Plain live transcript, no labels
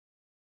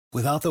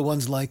Without the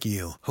ones like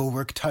you, who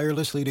work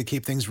tirelessly to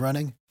keep things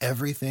running,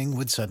 everything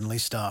would suddenly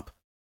stop.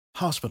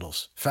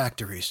 Hospitals,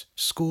 factories,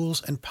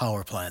 schools, and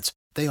power plants,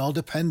 they all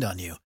depend on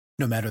you.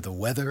 No matter the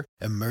weather,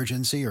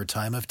 emergency, or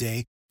time of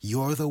day,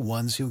 you're the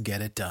ones who get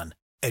it done.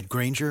 At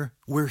Grainger,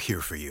 we're here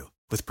for you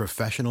with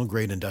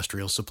professional-grade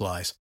industrial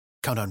supplies.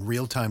 Count on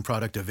real-time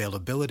product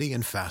availability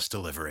and fast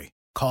delivery.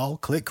 Call,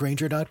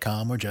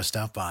 clickgrainger.com, or just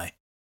stop by.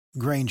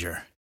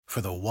 Grainger, for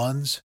the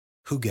ones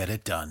who get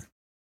it done.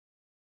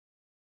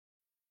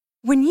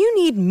 When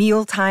you need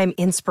mealtime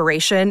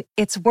inspiration,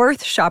 it's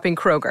worth shopping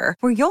Kroger,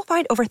 where you'll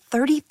find over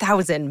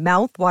 30,000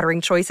 mouth-watering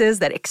choices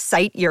that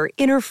excite your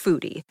inner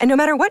foodie. And no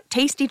matter what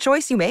tasty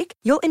choice you make,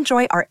 you'll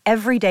enjoy our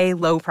everyday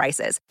low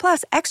prices,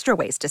 plus extra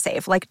ways to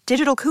save, like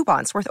digital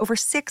coupons worth over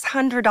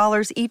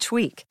 $600 each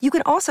week. You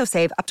can also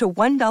save up to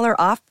 $1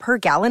 off per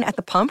gallon at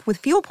the pump with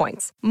fuel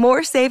points.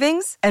 More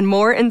savings and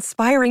more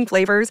inspiring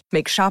flavors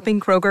make shopping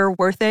Kroger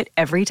worth it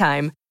every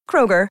time.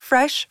 Kroger,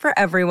 fresh for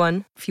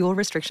everyone. Fuel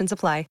restrictions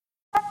apply.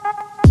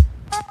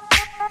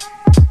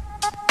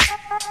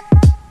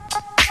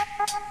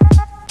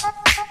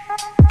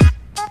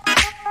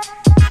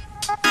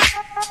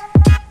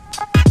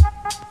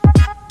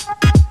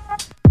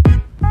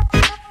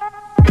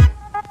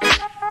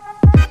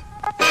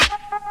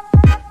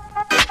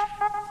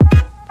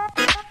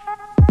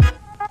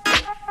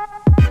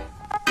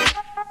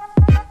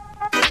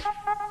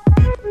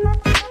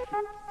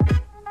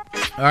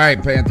 All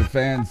right, Panther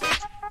fans.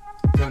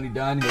 Tony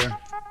Dunn here.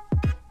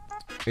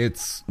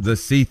 It's the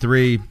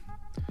C3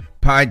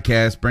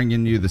 podcast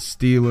bringing you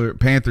the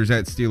Panthers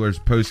at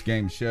Steelers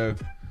post-game show.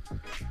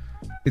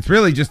 It's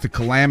really just a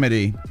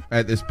calamity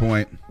at this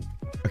point.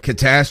 A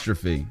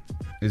catastrophe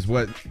is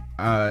what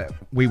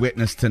we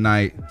witnessed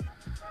tonight.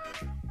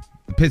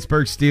 The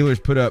Pittsburgh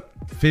Steelers put up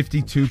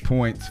 52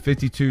 points,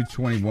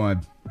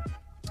 52-21.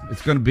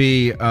 It's going to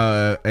be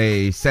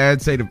a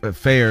sad state of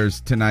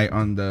affairs tonight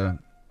on the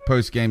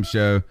post-game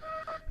show.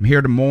 I'm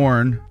here to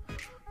mourn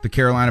the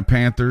Carolina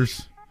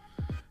Panthers,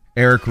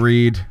 Eric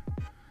Reid,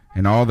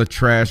 and all the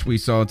trash we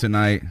saw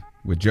tonight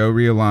with Joe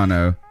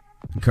Riolano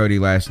and Cody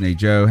Lashney.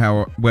 Joe,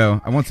 I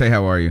won't say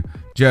how are you.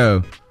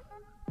 Joe,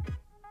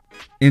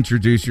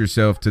 introduce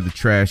yourself to the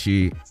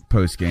trashy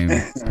post-game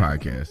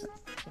podcast.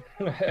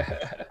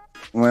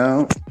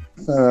 Well,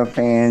 fellow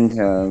fans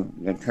of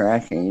the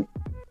trashy,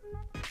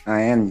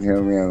 I am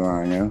Joe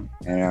Riolano,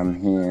 and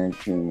I'm here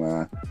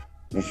to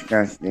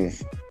discuss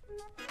this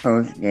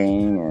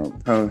post-game or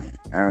I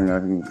don't know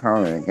if you can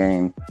call it a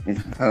game,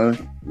 this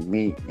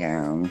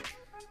post-beatdown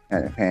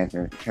that the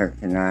Panthers took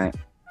tonight.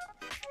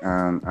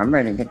 I'm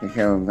ready to get the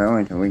show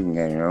going so we can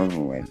get it over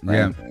with.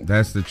 Frankly. Yeah,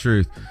 that's the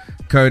truth.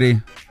 Cody,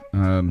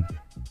 how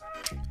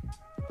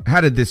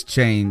did this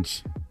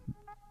change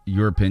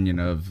your opinion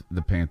of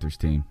the Panthers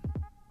team?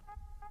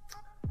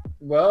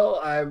 Well,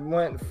 I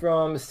went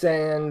from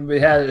saying we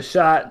had a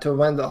shot to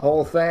win the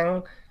whole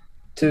thing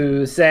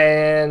to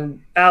saying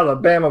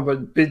Alabama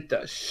would beat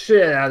the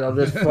shit out of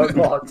this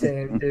football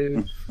team,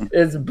 dude.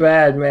 It's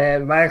bad,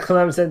 man. My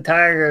Clemson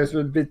Tigers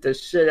would beat the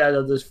shit out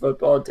of this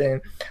football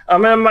team.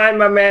 I'm going to mind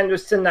my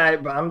manners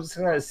tonight, but I'm just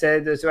going to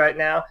say this right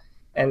now,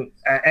 and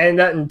ain't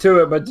nothing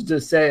to it but to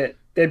just say it.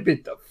 They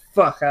beat the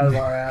fuck out of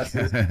our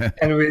asses,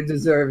 and we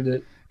deserved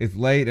it. It's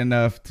late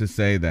enough to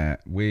say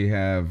that. We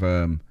have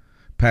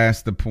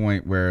past the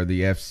point where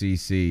the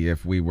FCC,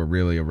 if we were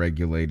really a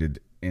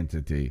regulated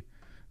entity,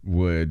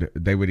 would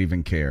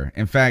even care.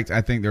 In fact,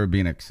 I think there would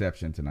be an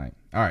exception tonight.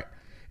 All right.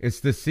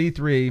 It's the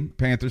C3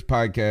 Panthers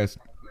podcast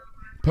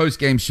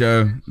post-game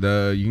show.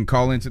 You can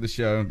call into the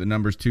show. The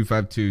number's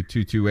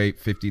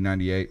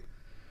 252-228-5098.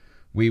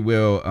 We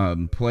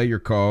will play your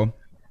call,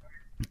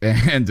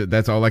 and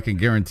that's all I can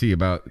guarantee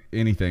about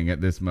anything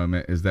at this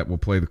moment is that we'll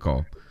play the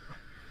call.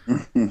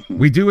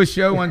 We do a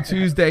show on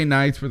Tuesday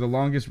nights for the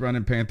longest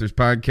running Panthers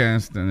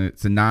podcast, and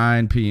it's at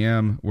 9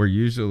 p.m. We're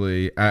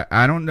usually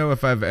I don't know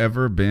if I've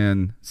ever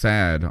been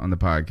sad on the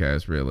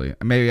podcast, really.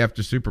 Maybe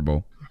after Super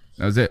Bowl.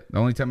 That was it. The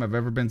only time I've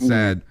ever been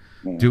sad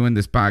doing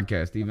this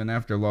podcast, even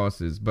after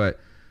losses. But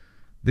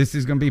this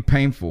is going to be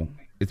painful.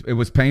 It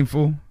was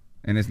painful,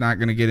 and it's not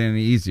going to get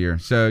any easier.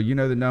 So you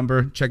know the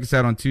number. Check us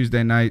out on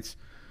Tuesday nights.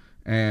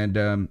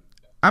 And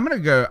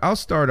I'll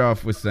start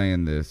off with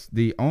saying this.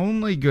 The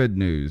only good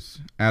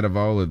news out of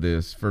all of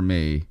this for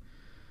me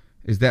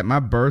is that my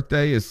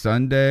birthday is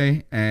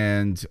Sunday,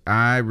 and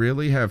I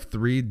really have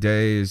 3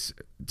 days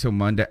till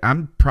Monday.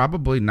 I'm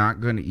probably not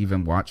going to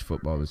even watch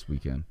football this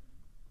weekend.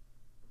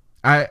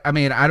 I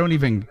mean, I don't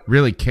even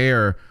really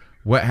care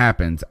what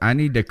happens. I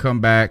need to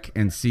come back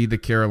and see the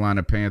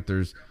Carolina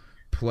Panthers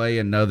play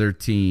another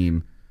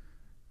team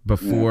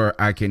before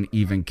I can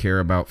even care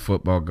about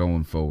football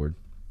going forward.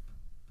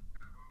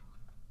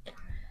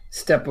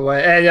 Step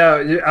away. And I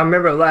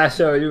remember last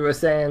show you were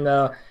saying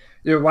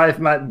your wife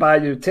might buy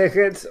you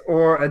tickets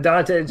or a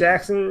Dante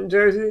Jackson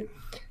jersey.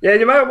 Yeah,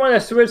 you might want to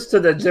switch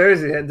to the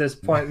jersey at this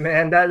point,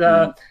 man.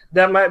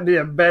 That might be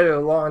a better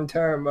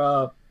long-term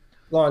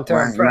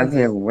It might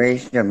be a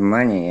waste of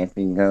money if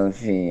you go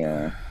see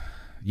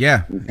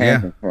Yeah, You have yeah.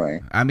 to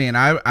play. I mean,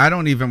 I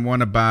don't even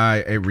want to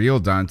buy a real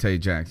Dante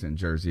Jackson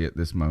jersey at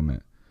this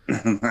moment.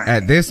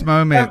 At this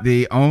moment,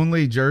 the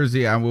only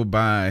jersey I will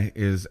buy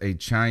is a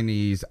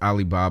Chinese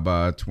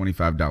Alibaba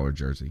 $25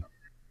 jersey.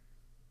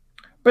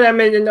 But I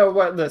mean, you know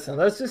what? Listen,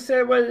 let's just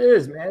say what it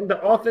is, man.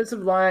 The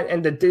offensive line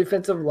and the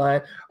defensive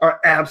line are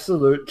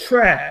absolute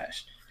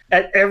trash.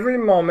 At every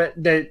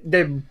moment,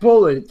 they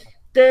bullied.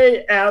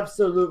 They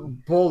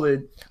absolute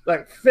bullied,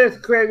 like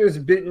fifth graders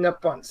beating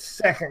up on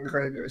second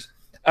graders,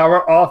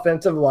 our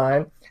offensive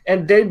line,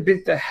 and they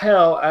beat the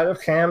hell out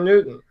of Cam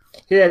Newton.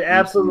 He had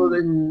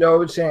absolutely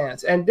no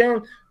chance. And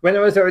then when it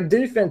was our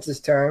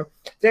defense's turn,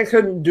 they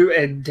couldn't do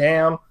a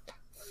damn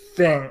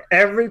thing.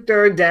 Every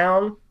third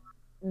down,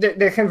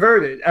 they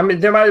converted. I mean,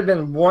 there might have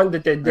been one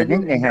that they didn't.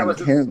 I think they had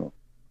 2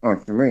 or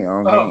 3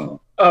 all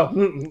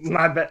game.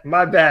 My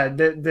bad.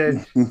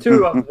 The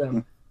 2 of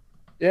them.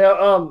 You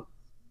know,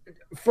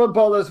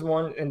 football is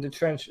won in the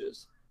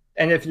trenches.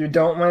 And if you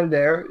don't win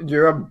there,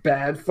 you're a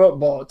bad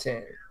football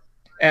team.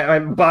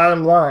 And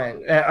bottom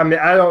line, I mean,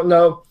 I don't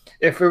know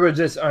if we were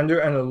just under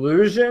an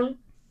illusion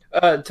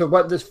to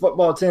what this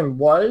football team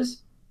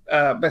was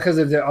because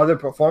of their other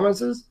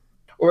performances,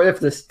 or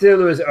if the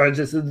Steelers are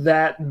just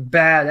that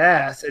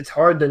badass. It's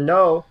hard to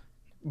know.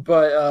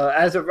 But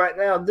as of right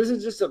now, this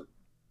is just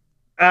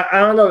I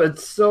don't know.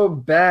 It's so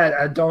bad.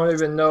 I don't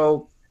even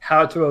know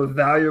how to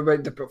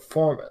evaluate the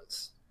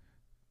performance.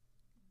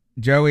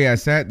 Joey, I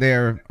was sitting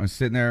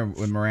there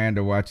with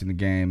Miranda watching the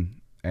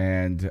game,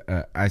 and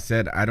I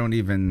said, I don't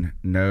even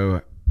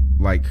know,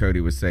 like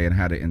Cody was saying,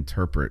 how to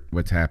interpret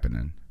what's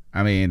happening.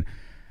 I mean,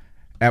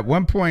 at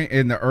one point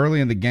early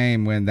in the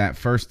game, when that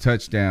first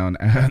touchdown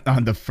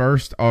on the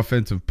first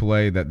offensive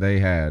play that they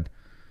had,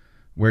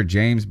 where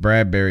James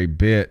Bradbury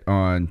bit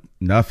on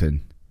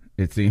nothing,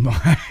 it seemed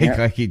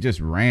like he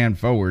just ran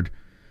forward.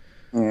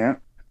 Yeah.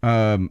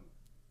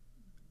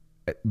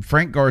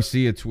 Frank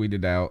Garcia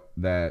tweeted out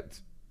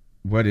that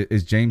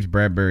is James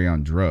Bradbury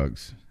on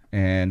drugs?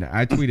 And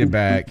I tweeted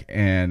back,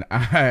 and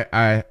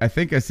I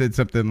think I said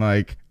something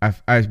like,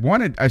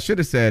 I should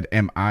have said,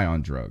 am I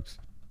on drugs?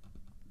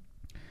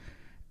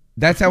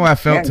 That's how I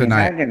felt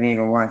tonight. You had to be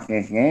to watch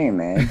this game,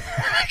 man.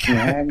 You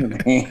had to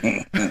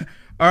be.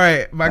 All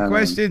right, my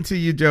question to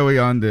you, Joey,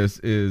 on this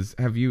is,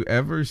 have you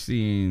ever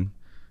seen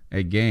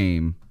a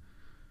game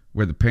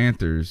where the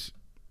Panthers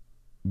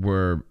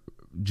were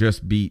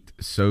just beat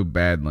so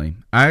badly?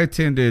 I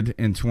attended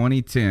in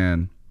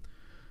 2010,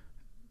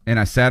 and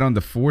I sat on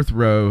the 4th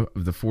row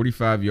of the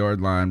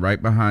 45-yard line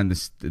right behind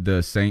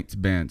the Saints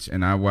bench,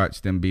 and I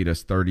watched them beat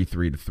us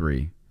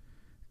 33-3.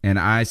 And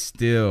I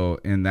still,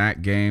 in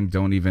that game,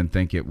 don't even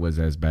think it was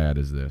as bad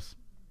as this.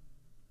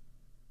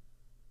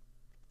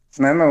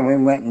 Remember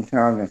we went and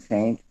saw the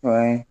Saints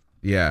play?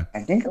 Yeah. I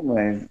think it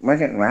was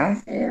it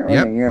last year?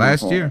 Yep, the year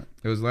last before? year.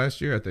 It was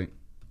last year, I think.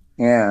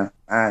 Yeah,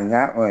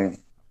 that was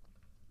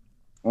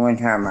one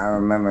time I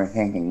remember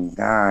thinking,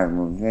 God,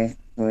 will this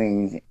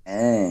please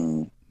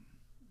end?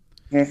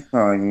 Just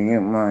because you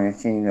didn't want to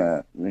see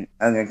the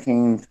other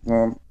team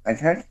score a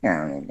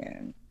touchdown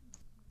again.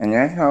 And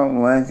that's how it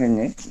was in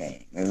this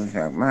game. It was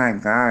like, my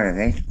God, are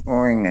they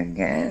scoring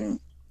again?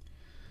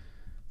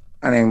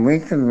 I mean, we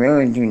could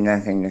really do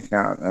nothing to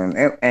stop them.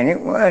 And it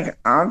was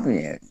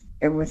obvious.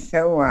 It was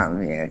so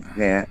obvious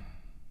that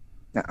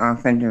the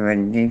offensive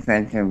and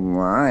defensive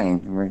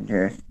lines were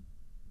just,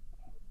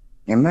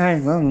 they might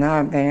as well not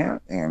have been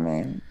out there,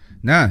 man.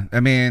 Nah,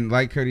 I mean,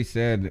 like Cody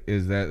said,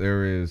 is that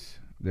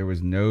there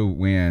was no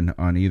win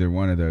on either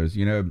one of those.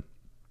 You know,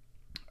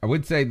 I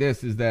would say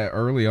this is that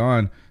early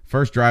on,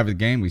 first drive of the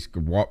game, we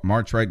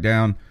marched right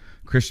down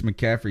Christian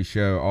McCaffrey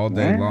show all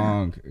day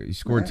long. He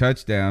scored a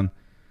touchdown,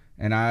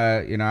 and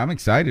I'm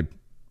excited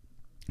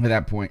at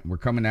that point. We're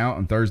coming out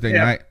on Thursday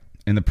night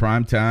in the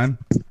prime time.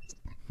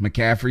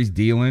 McCaffrey's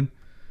dealing.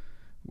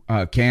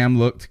 Cam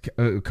looked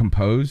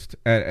composed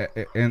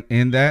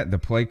in that. The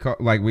play call,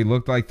 like we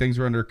looked like things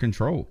were under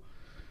control.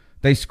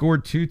 They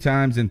scored 2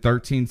 times in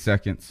 13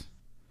 seconds.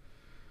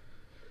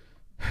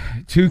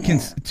 Two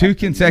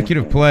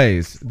consecutive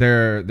plays.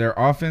 Their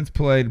offense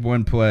played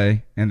 1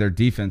 play and their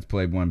defense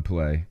played 1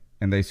 play,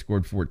 and they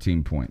scored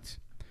 14 points.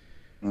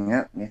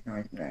 Yep, just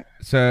like that.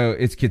 So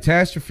it's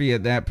catastrophe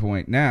at that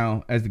point.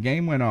 Now, as the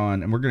game went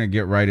on, and we're going to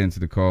get right into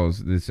the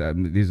calls. These are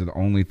the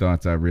only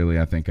thoughts I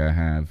think I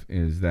have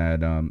is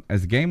that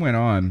as the game went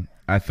on,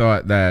 I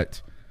thought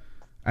that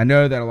I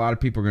know that a lot of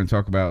people are going to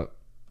talk about.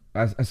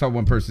 I saw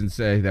one person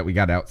say that we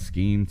got out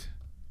schemed.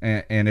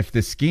 And if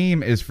the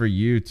scheme is for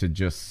you to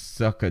just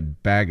suck a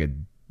bag of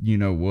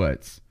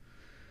you-know-whats,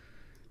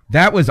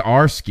 that was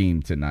our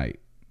scheme tonight.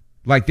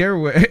 Like I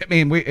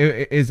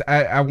wish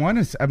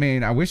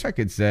I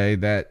could say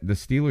that the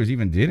Steelers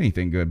even did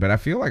anything good, but I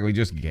feel like we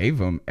just gave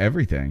them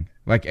everything,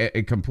 like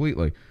it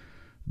completely.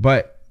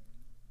 But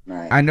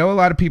right. I know a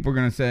lot of people are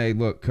going to say,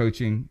 look,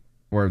 coaching,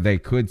 or they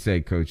could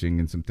say coaching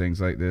and some things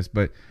like this,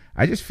 but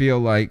I just feel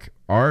like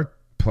our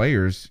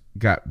players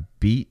got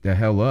beat the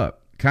hell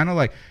up. Kind of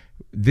like,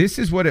 this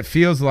is what it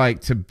feels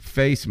like to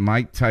face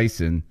Mike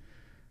Tyson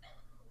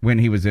when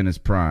he was in his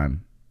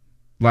prime.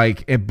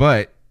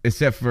 But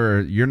except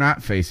for you're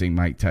not facing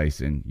Mike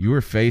Tyson. You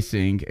were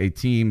facing a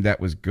team that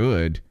was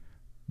good,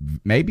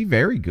 maybe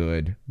very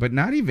good, but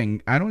I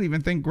don't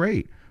even think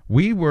great.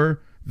 We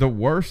were the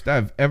worst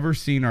I've ever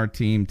seen our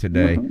team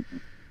today.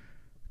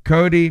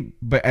 Cody,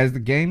 but as the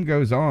game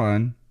goes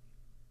on,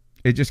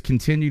 it just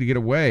continued to get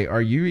away.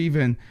 Are you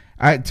even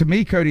to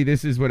me, Cody,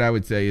 this is what I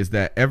would say is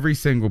that every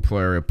single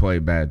player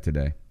played bad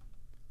today.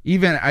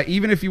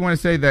 Even if you want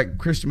to say that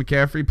Christian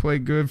McCaffrey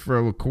played good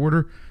for a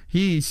quarter,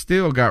 he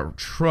still got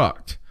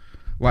trucked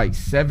like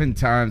 7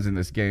 times in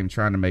this game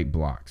trying to make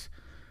blocks.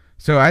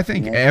 So I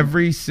think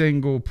every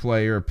single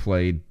player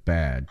played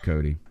bad,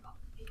 Cody.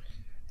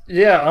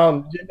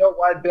 Yeah, you know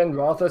why Ben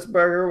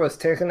Roethlisberger was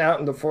taken out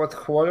in the fourth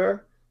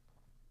quarter?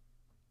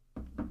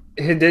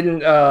 He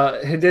didn't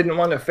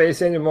want to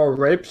face any more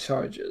rape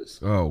charges.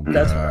 Oh,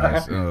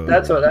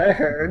 that's what I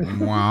heard.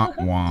 Wah,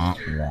 wah,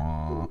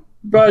 wah.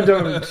 But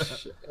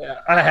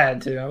I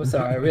had to. I'm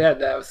sorry. We had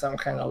to have some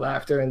kind of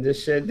laughter in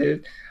this shit,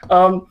 dude.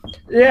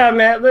 Yeah,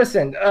 man.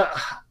 Listen,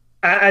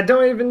 I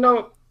don't even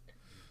know.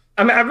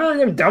 I mean, I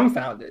really am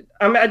dumbfounded.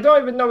 I mean, I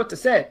don't even know what to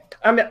say.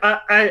 I mean,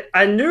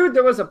 I knew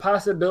there was a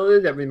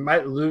possibility that we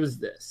might lose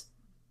this,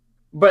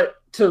 but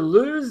to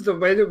lose the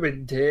way that we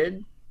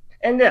did,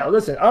 and yeah,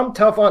 listen, I'm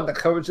tough on the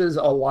coaches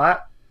a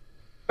lot,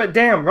 but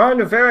damn, Ron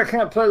Rivera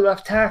can't play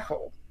left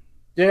tackle.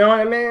 You know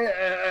what I mean?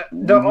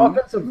 The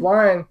offensive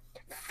line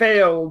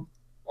failed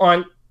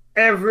on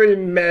every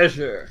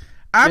measure.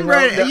 I'm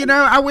ready.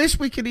 I wish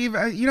we could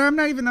even. I'm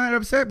not even that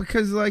upset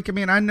because,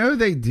 I know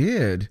they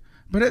did,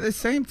 but at the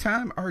same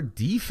time, our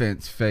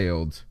defense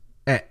failed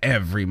at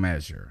every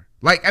measure.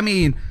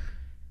 I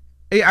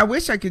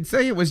wish I could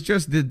say it was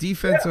just the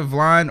defensive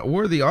line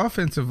or the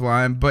offensive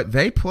line, but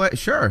they played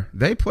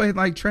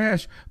like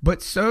trash,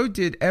 but so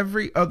did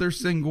every other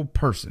single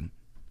person.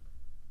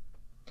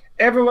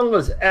 Everyone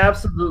was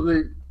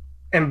absolutely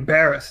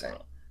embarrassing.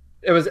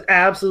 It was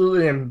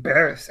absolutely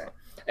embarrassing.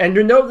 And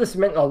this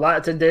meant a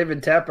lot to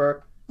David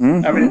Tepper.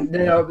 Mm-hmm. I mean,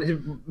 he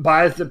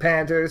buys the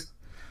Panthers,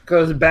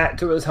 goes back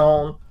to his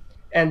home,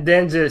 and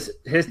then just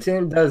his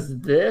team does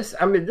this.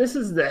 I mean, this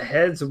is the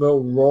heads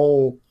will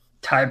roll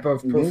type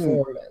of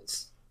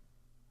performance.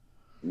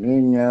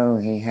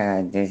 He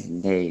had this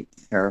date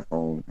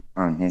circled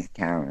on his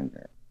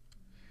calendar.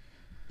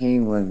 He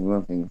was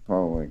looking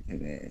forward to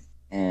this.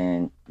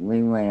 And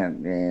we went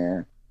up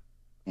there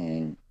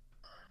and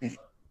just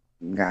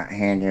got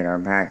handed our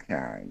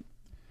backside.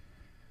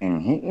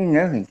 And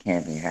he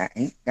can't be happy.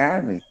 He's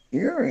got to be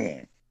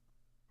furious.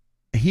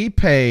 He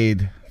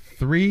paid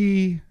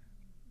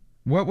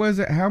what was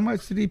it? How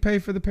much did he pay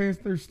for the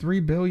Panthers?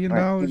 $3 billion?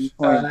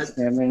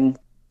 2.7.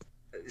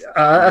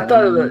 I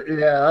thought it was,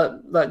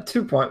 like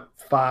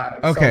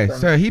 2.5. Okay,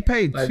 so he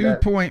paid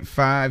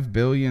 $2.5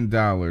 billion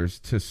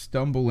to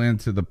stumble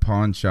into the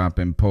pawn shop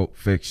in Pulp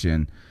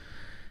Fiction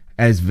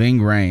as Ving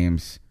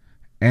Rhames,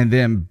 and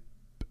then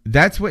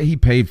that's what he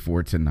paid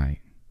for tonight.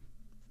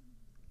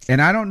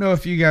 And I don't know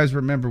if you guys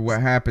remember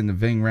what happened to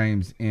Ving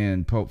Rhames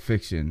in Pulp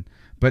Fiction,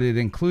 but it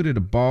included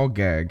a ball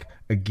gag,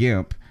 a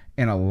gimp,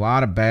 and a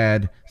lot of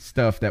bad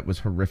stuff that was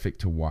horrific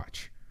to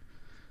watch.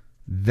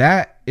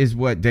 That is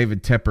what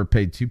David Tepper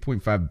paid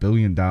 $2.5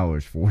 billion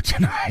for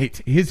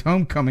tonight. His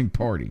homecoming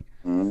party.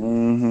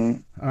 Mm-hmm.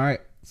 All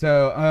right.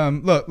 So,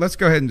 look, let's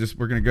go ahead and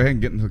we're going to go ahead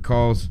and get into the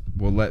calls.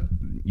 We'll let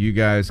you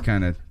guys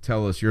kind of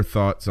tell us your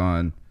thoughts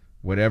on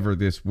whatever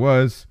this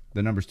was.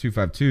 The number's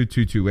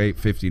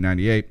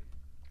 252-228-5098.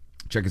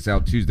 Check us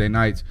out Tuesday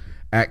nights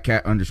at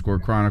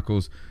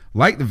 @cat_chronicles.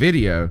 Like the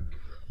video.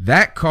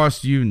 That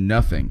costs you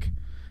nothing.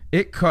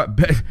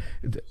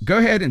 Go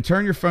ahead and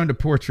turn your phone to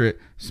portrait,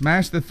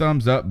 smash the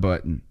thumbs up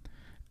button,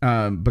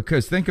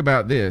 because think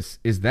about this,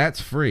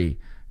 that's free.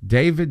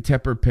 David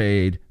Tepper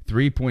paid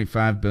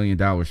 $3.5 billion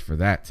for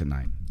that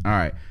tonight. All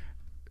right,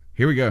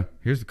 here we go.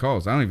 Here's the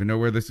calls. I don't even know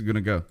where this is going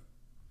to go.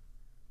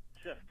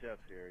 Chef Jeff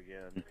here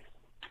again.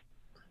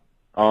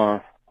 I'm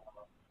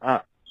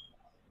at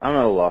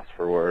a loss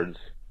for words.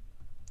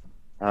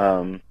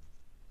 I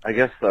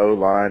guess the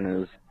O-line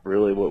is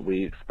really what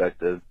we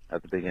expected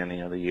at the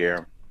beginning of the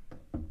year.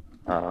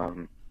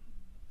 Norv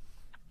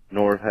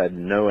had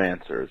no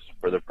answers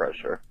for the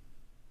pressure.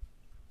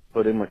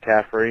 Putting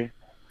McCaffrey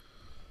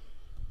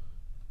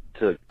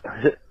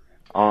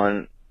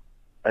on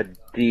a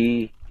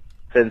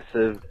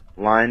defensive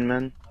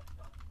lineman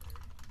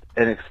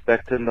and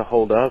expect him to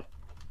hold up?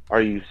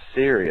 Are you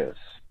serious?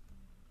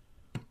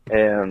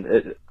 And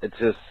it's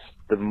just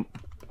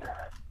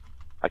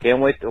I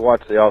can't wait to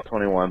watch the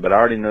All-21, but I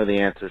already know the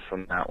answers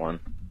from that one.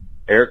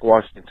 Eric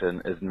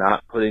Washington is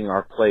not putting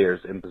our players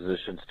in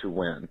positions to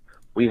win.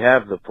 We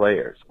have the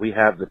players. We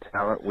have the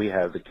talent. We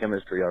have the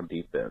chemistry on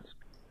defense.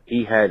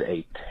 He had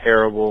a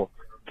terrible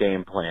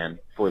game plan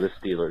for the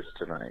Steelers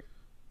tonight.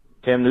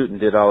 Cam Newton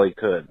did all he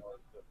could.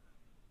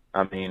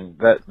 I mean,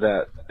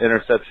 that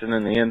interception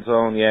in the end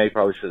zone, he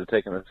probably should have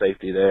taken a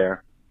safety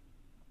there.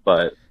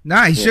 But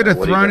he should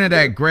have thrown it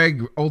at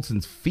Greg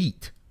Olson's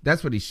feet.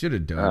 That's what he should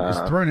have done.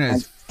 Just thrown it at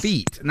his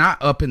feet,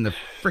 not up in the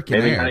freaking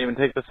air. Maybe not even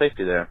take the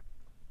safety there.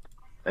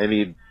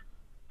 Maybe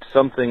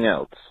something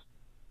else.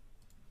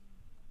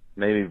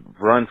 Maybe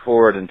run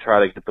forward and try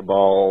to get the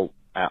ball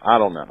out. I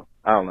don't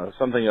know.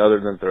 Something other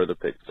than throw the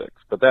pick six.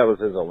 But that was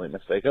his only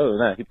mistake. Other than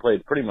that, he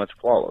played pretty much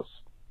flawless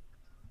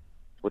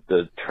with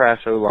the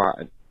trash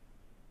O-line.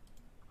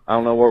 I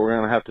don't know what we're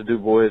going to have to do,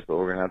 boys, but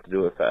we're going to have to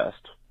do it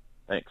fast.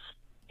 Thanks.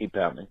 Keep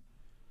pounding.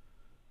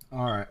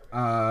 All right.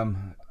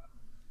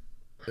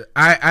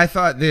 I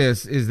thought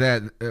this is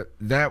that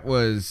that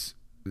was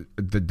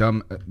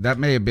that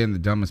may have been the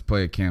dumbest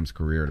play of Cam's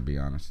career, to be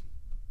honest.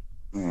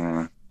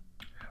 Yeah.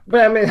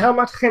 But I mean, how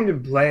much can you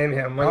blame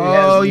him when he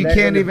has you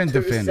can't even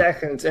two defend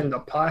seconds in the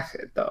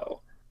pocket,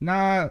 though?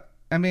 Nah,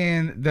 I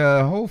mean,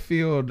 the whole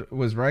field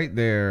was right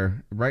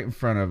there, right in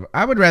front of.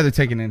 I would rather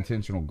take an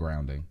intentional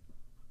grounding.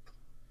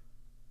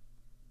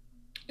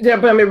 Yeah,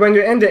 but I mean, when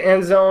you're in the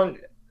end zone,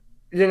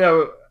 you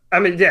know, I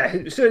mean, yeah,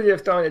 should he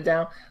have thrown it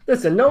down?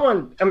 Listen, no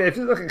one. I mean, if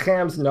you look at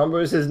Cam's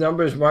numbers, his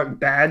numbers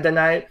weren't bad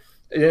tonight.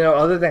 You know,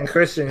 other than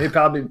Christian, he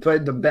probably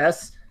played the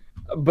best.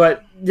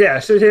 But yeah,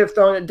 should he have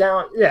thrown it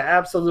down? Yeah,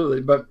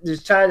 absolutely. But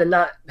just trying to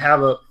not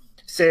have a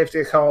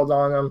safety called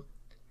on him.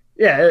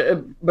 Yeah,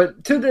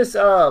 but to this,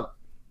 to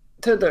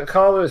the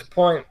caller's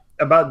point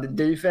about the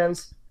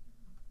defense,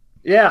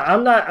 yeah,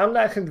 I'm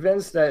not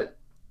convinced that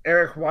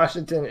Eric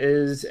Washington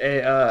is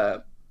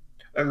a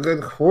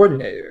good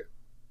coordinator.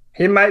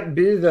 He might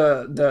be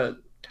a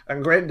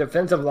great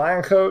defensive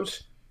line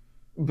coach,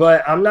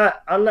 but I'm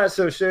not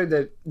so sure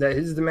that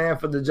he's the man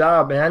for the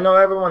job. And I know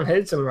everyone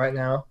hates him right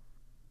now.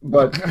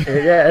 But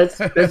yeah,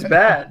 it's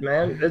bad,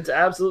 man. It's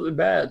absolutely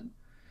bad.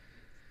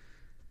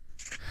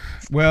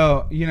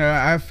 Well, you know,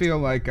 I feel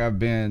like I've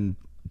been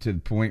to the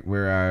point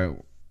where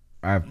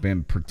I've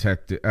been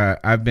protected.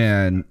 I've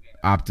been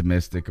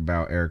optimistic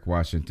about Eric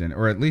Washington,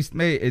 or at least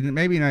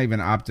maybe not even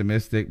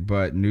optimistic,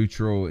 but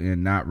neutral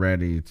and not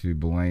ready to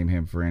blame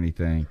him for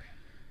anything.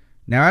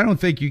 Now, I don't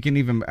think you can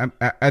even.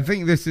 I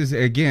think this is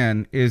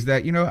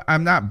that, you know,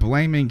 I'm not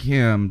blaming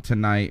him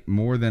tonight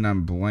more than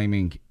I'm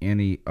blaming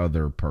any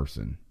other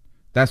person.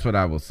 That's what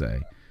I will say.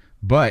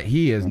 But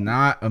he is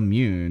not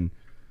immune.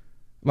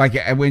 Like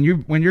when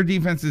your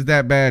defense is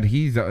that bad,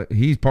 he's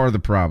part of the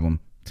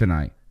problem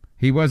tonight.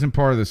 He wasn't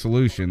part of the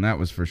solution, that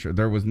was for sure.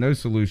 There was no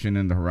solution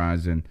in the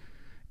horizon.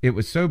 It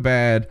was so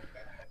bad.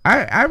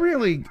 I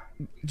really,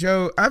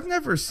 Joe, I've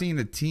never seen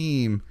a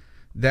team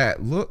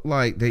that looked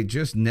like they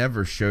just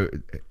never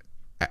showed.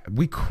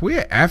 We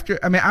quit after.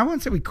 I mean, I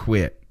wouldn't say we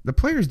quit. The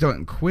players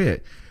don't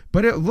quit,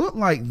 but it looked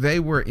like they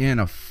were in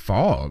a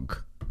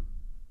fog.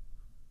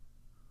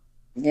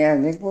 Yeah,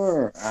 they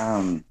were,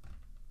 I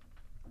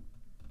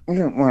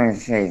don't want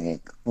to say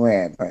they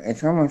quit, but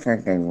it's almost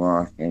like they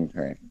lost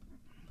interest.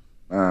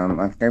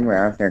 Like they were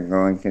out there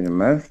going through the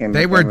motion.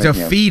 They were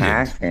defeated. No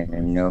passion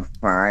and no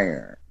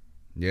fire.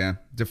 Yeah,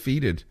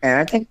 defeated. And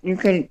I think you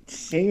could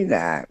see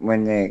that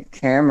when the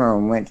camera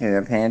went to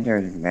the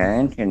Panthers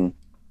bench and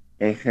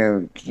they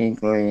showed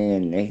Kuechly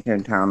and they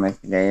showed Thomas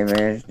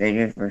Davis. They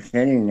just were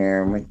sitting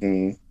there with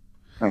these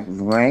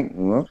blank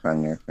look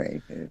on their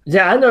faces.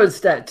 Yeah, I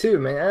noticed that too,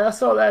 man. And I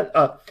saw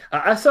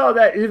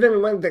that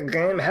even when the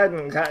game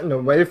hadn't gotten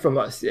away from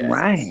us yet.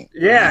 Right.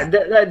 Yeah,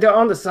 they're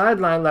on the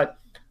sideline, like,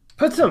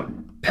 put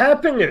some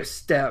pep in your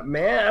step,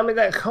 man. I mean,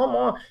 like, come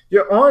on.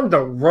 You're on the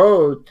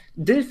road.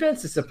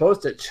 Defense is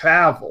supposed to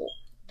travel.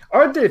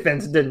 Our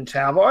defense didn't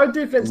travel. Our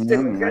defense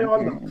didn't get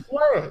on the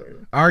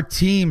plane. Our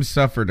team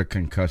suffered a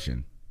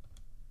concussion.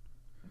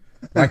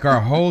 Like our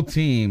whole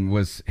team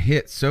was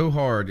hit so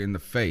hard in the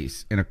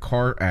face in a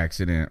car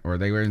accident, or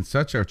they were in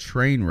such a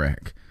train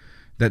wreck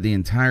that the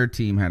entire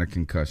team had a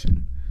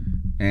concussion.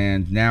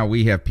 And now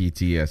we have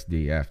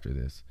PTSD after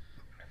this.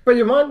 But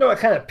you want to know what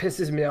kind of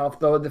pisses me off,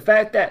 though? The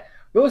fact that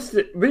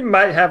we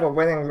might have a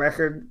winning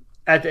record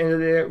at the end of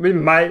the year. We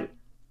might,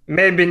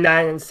 maybe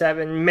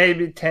 9-7,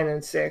 maybe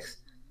 10-6,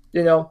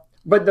 you know.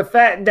 But the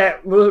fact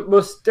that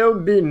we'll still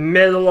be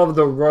middle of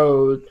the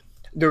road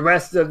the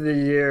rest of the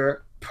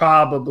year,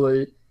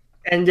 probably,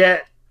 and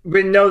yet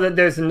we know that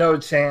there's no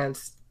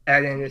chance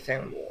at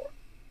anything more.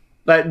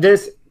 Like,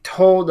 this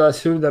told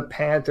us who the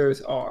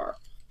Panthers are.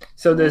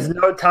 So there's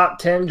no top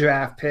 10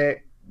 draft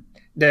pick.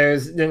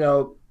 There's, you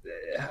know,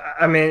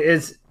 I mean,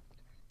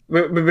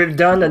 we've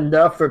done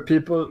enough for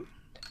people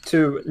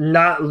to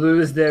not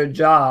lose their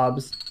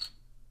jobs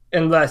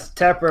unless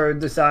Tepper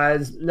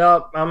decides,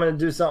 nope, I'm going to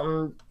do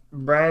something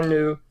brand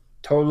new,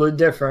 totally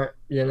different,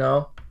 you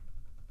know?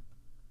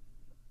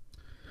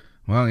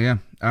 Well, yeah.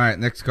 All right,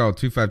 next call,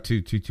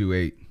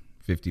 252-228-5098.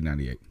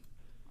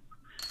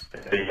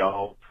 Hey,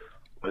 y'all.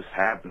 What's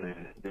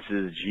happening? This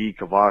is G.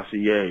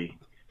 Cavassier.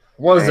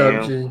 What's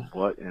up, G?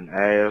 What an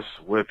ass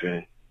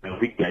whipping. Man,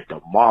 we got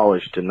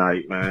demolished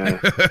tonight, man.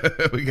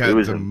 It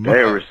was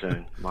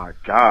embarrassing. My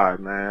God,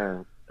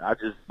 man. I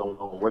just don't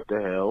know what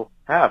the hell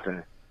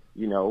happened,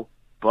 you know.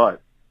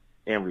 But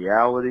in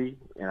reality,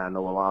 and I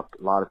know a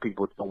lot of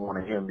people don't want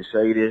to hear me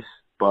say this,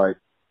 but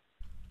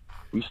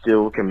we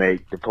still can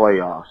make the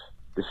playoffs.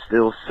 There's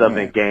still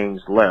 7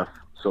 games left.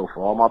 So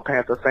for all my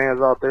Panther fans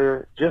out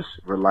there, just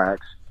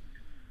relax.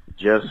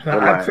 Just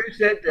relax. I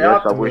appreciate the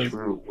optimism. I wish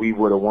we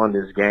would have won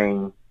this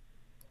game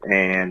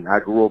And I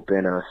grew up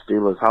in a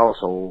Steelers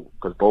household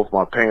because both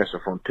my parents are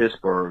from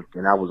Pittsburgh,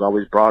 and I was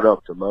always brought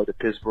up to love the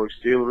Pittsburgh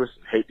Steelers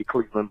and hate the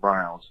Cleveland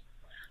Browns.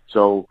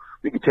 So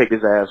we could take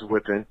his ass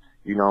whipping,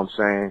 you know what I'm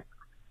saying?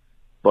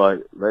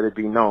 But let it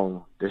be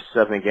known, there's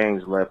 7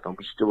 games left, and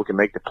we still can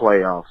make the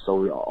playoffs. So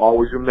we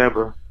always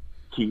remember,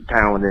 keep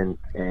pounding,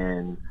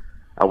 and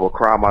I will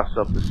cry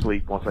myself to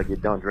sleep once I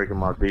get done drinking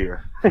my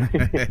beer.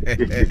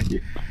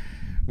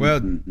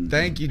 Well,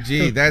 thank you,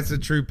 G. That's a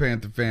true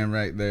Panther fan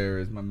right there,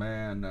 is my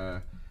man.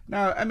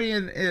 No, I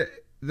mean, it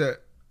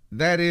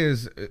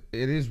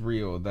is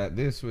real that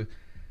this was,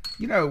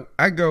 you know,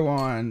 I go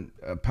on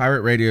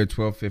Pirate Radio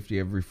 1250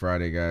 every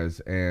Friday, guys,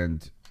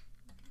 and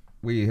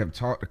we have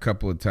talked a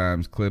couple of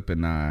times, Clip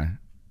and I,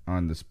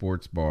 on the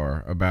sports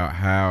bar about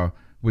how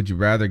would you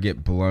rather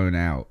get blown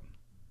out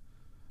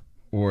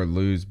or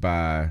lose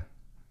by,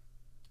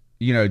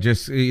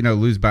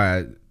 lose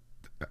by,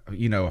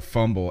 a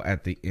fumble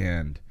at the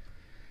end.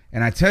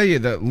 And I tell you,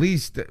 the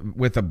least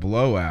with a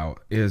blowout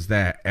is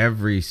that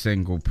every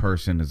single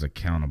person is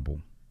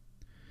accountable.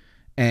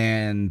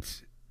 And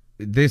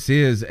this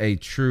is a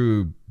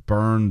true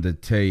burn the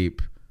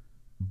tape,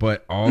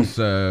 but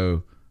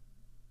also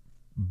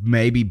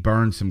maybe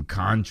burn some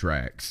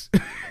contracts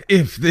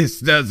if this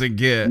doesn't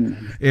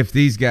if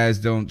these guys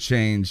don't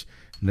change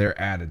their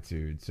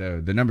attitude.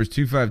 So the number's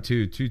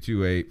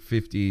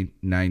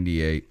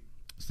 252-228-5098.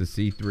 It's the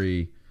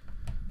C3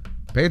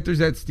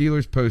 Panthers at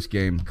Steelers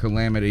postgame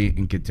calamity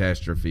and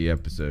catastrophe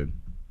episode.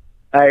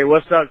 Hey,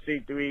 what's up,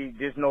 C3?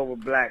 This Nova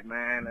Black,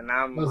 man, and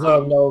I'm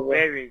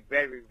very,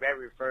 very,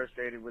 very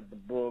frustrated with the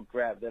bull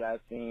crap that I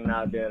seen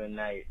out there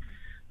tonight.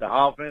 The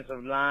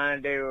offensive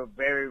line, they were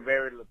very,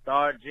 very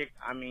lethargic.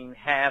 I mean,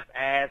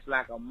 half-assed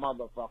like a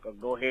motherfucker.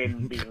 Go ahead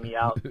and beat me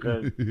out,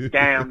 because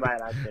damn right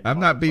I said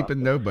I'm not beeping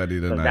nobody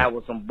tonight. That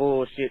was some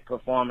bullshit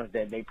performance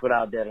that they put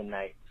out there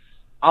tonight.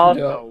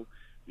 Also,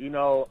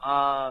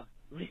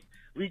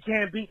 we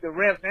can't beat the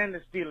refs and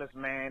the Steelers,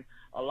 man.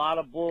 A lot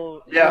of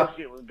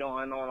bullshit was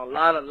going on. A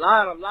lot of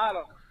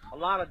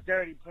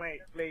dirty plays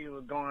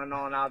was going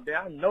on out there.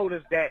 I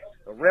noticed that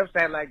the refs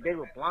act like they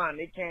were blind.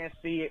 They can't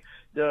see it.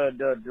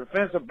 The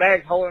defensive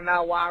backs holding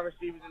out wide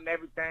receivers and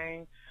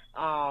everything.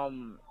 I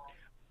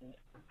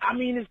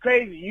mean, it's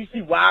crazy. You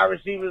see wide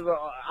receivers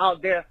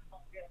out there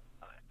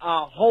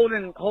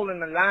holding the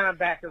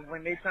linebackers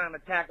when they trying to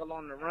tackle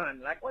on the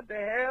run. Like, what the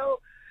hell?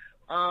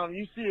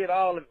 You see it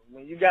all.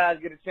 When you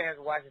guys get a chance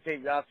to watch the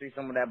tape, y'all see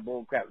some of that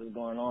bull crap that's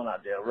going on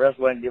out there. Refs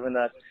wasn't giving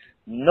us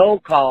no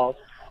calls.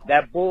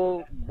 That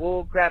bull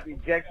crap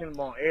ejection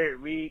on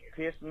Eric Reed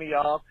pissed me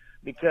off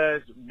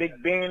because Big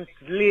Ben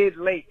slid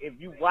late.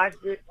 If you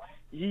watched it,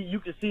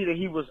 you could see that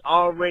he was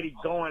already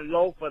going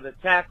low for the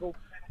tackle.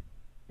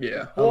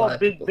 Yeah. Before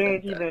Big Ben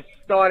even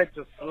started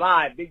to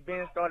slide. Big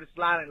Ben started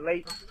sliding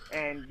late,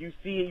 and you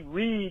see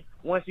Reed,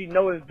 once he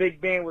noticed Big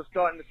Ben was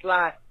starting to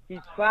slide, he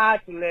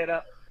tried to let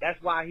up.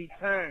 That's why he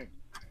turned.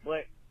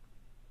 But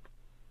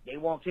they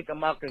won't kick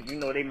him out because,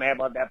 they mad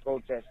about that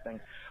protest thing.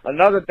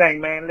 Another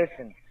thing, man,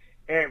 listen,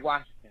 Eric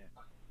Washington,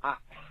 I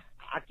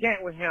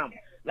can't with him.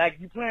 Like,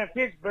 you playing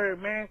Pittsburgh,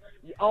 man,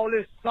 all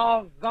this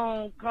soft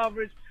zone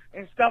coverage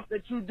and stuff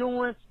that you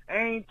doing, I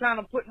ain't trying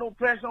to put no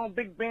pressure on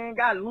Big Ben.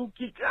 Got Luke,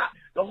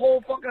 the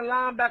whole fucking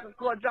linebacker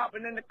court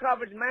dropping in the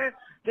coverage, man.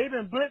 They've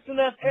been blitzing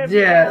us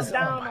every time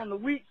down on the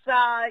weak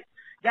side.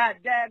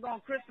 Got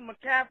daggone Christian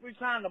McCaffrey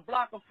trying to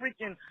block a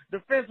freaking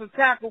defensive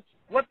tackle.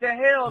 What the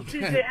hell?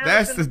 C.J.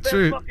 That's the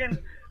truth. Fucking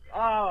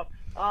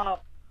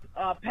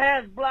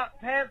pass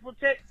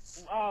protect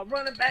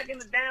running back in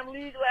the damn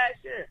league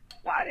last year.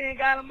 Why they ain't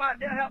got him out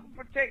there helping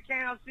protect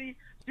CMC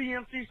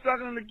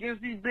struggling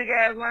against these big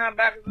ass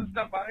linebackers and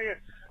stuff out here?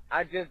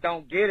 I just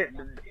don't get it.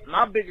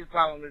 My biggest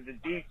problem is the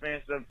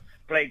defensive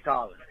play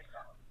calling.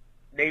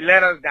 They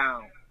let us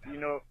down.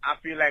 I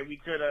feel like we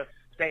could have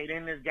stayed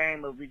in this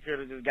game, but we could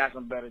have just got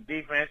some better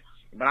defense.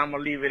 But I'm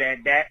going to leave it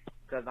at that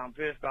because I'm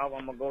pissed off.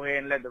 I'm going to go ahead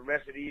and let the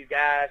rest of these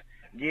guys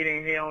get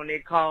in here on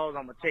their calls.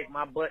 I'm going to take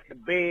my butt to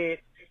bed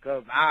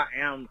because I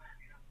am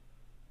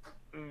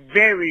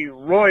very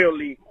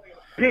royally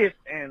pissed,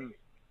 and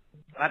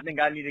I think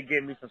I need to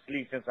get me some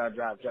sleep since I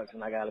drive trucks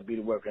and I got to be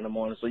to work in the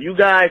morning. So you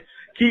guys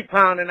keep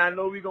pounding. I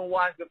know we're going to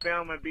watch the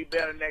film and be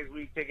better next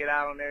week, take it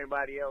out on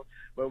everybody else,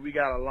 but we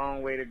got a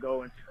long way to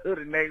go until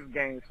the next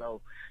game.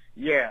 So,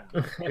 yeah,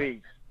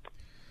 peace.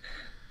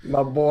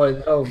 My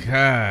boy. Oh,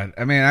 God.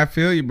 I mean, I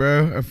feel you,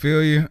 bro. I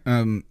feel you.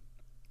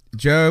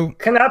 Joe?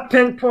 Can I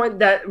pinpoint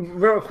that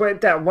real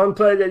quick, that one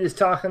play that he's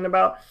talking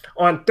about?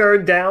 On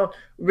third down,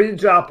 we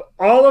drop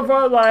all of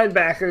our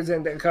linebackers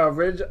into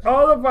coverage,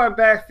 all of our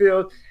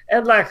backfield,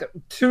 and like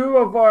 2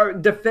 of our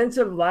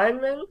defensive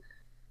linemen.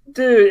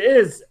 Dude, it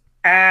is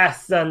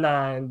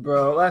asinine,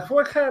 bro. Like,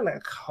 what kind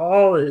of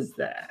call is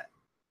that?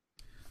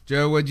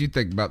 Joe, what'd you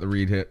think about the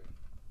Reed hit?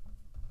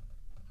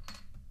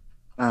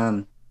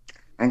 I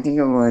think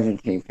it was a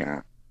cheap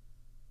shot.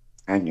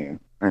 I do.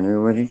 I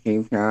knew it was a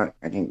cheap shot.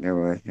 I think there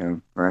was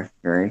some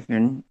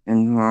frustration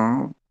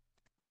involved.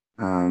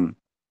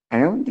 I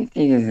don't think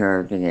he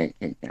deserved to get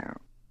kicked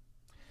out.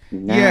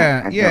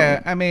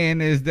 Yeah. I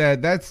mean,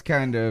 that's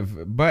kind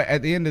of. But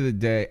at the end of the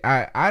day,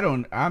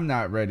 I'm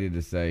not ready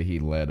to say he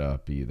let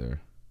up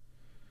either.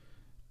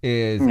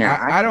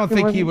 I don't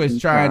think he was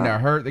trying to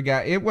hurt the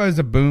guy. It was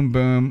a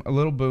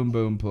little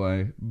boom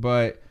play.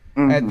 But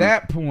at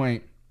that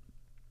point,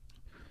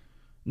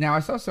 now I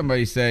saw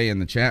somebody say in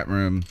the chat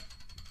room,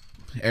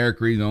 Eric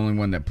Reid's the only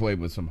one that played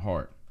with some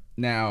heart.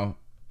 Now,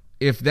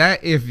 if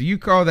you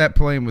call that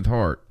playing with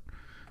heart,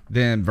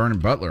 then Vernon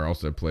Butler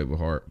also played with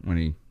heart when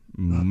he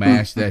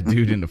mashed that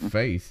dude in the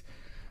face.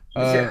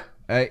 That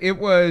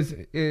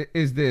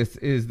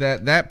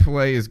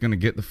play is going to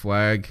get the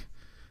flag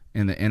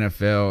in the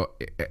NFL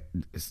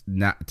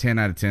not 10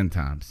 out of 10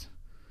 times.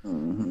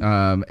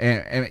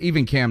 And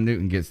even Cam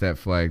Newton gets that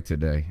flag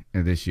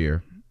this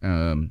year.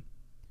 I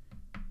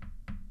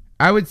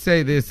would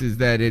say this is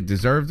that it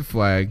deserved the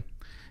flag.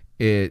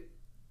 I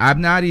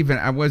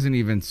wasn't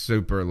even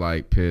super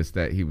like pissed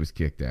that he was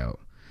kicked out.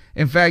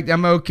 In fact,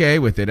 I'm okay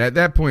with it. At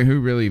that point, who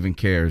really even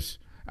cares?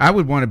 I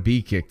would want to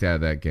be kicked out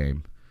of that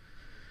game.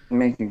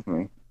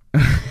 Basically.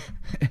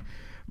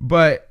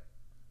 But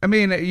I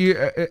mean, you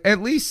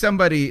at least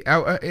somebody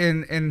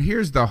and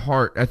here's the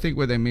heart. I think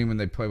what they mean when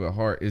they play with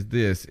heart is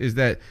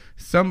that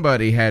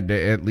somebody had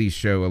to at least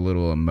show a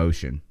little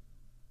emotion.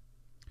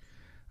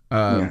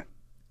 And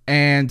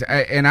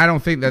I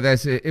don't think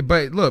that's it.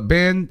 But look,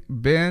 Ben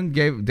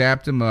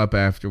dapped him up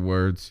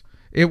afterwards.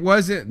 It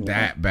wasn't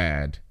that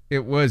bad.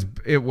 It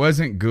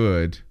wasn't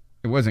good.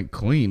 It wasn't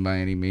clean by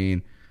any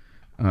mean.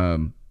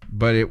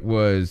 But it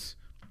was.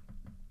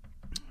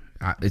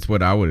 It's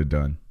what I would have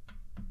done.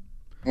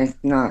 It's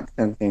not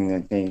something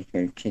that they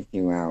should kick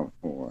you out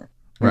for.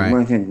 Right. It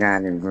wasn't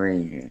that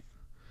egregious.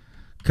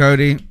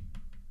 Cody,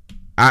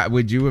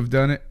 would you have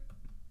done it?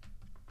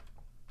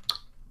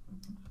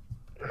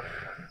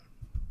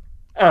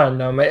 I don't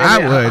know, man.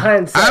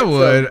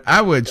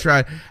 I would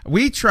try.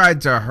 We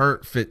tried to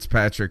hurt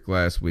Fitzpatrick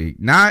last week,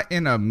 not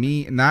in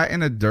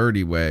a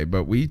dirty way,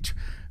 but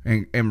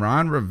and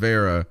Ron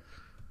Rivera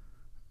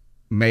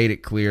made it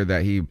clear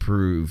that he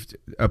approved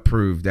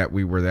that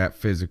we were that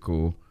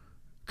physical.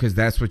 Because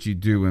that's what you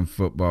do in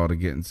football to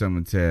get in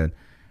someone's head.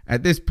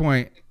 At this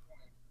point,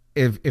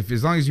 if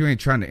as long as you ain't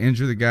trying to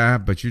injure the guy,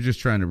 but you're just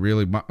trying to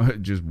really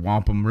just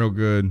whomp him real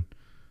good,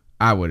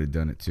 I would have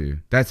done it too.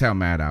 That's how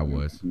mad I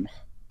was.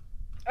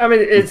 I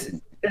mean, it's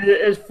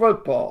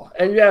football,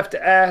 and you have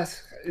to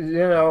ask.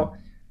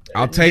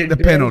 I'll take the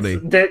penalty.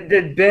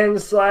 Did Ben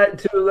slide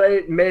too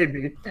late?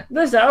 Maybe.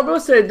 Listen, I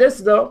will say this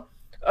though.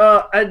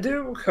 I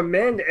do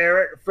commend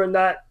Eric for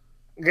not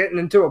getting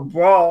into a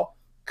brawl.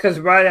 Because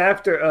right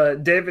after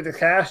David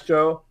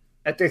DeCastro,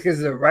 I think he's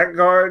the right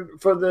guard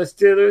for the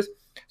Steelers,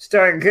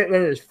 started getting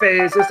in his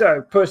face. They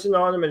started pushing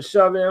on him and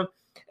shoving him.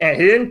 And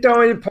he didn't throw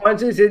any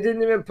punches. He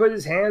didn't even put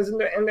his hands in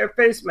their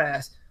face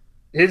mask.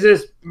 He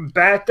just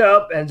backed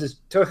up and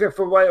just took it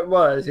for what it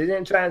was. He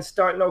didn't try and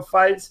start no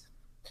fights.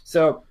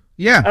 So,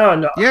 yeah. I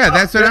don't know. Yeah,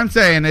 that's what I'm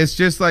saying. It's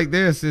just like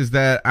this, is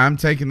that I'm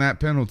taking that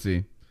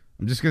penalty.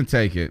 I'm just going to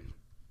take it.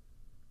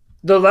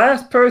 The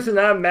last person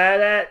I'm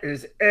mad at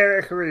is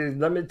Eric Reid.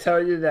 Let me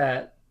tell you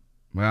that.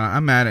 Well,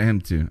 I'm mad at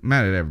him too. I'm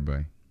mad at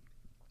everybody.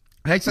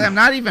 Actually, I'm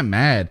not even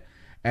mad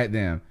at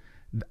them.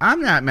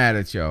 I'm not mad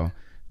at y'all.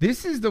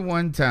 This is the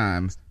one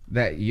time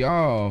that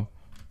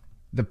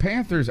the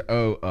Panthers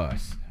owe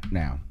us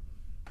now.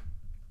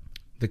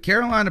 The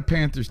Carolina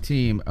Panthers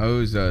team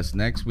owes us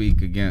next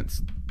week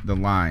against the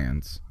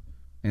Lions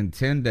in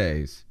 10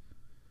 days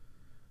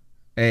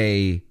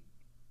a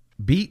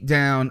beat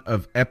down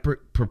of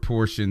epic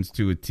proportions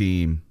to a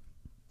team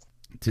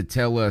to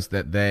tell us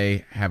that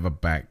they have a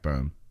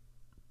backbone.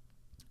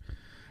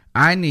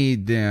 I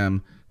need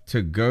them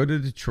to go to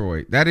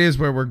Detroit. That is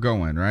where we're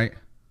going, right?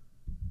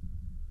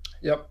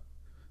 Yep.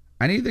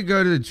 I need to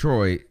go to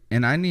Detroit,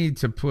 and I need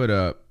to put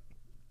up,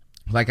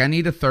 I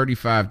need a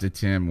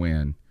 35-10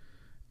 win,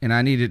 and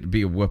I need it to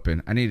be a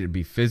whooping. I need it to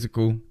be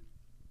physical.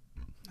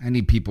 I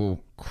need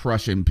people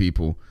crushing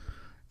people,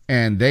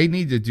 and they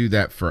need to do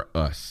that for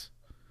us.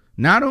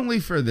 Not only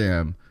for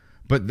them,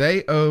 but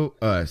they owe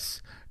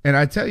us. And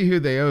I tell you who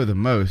they owe the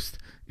most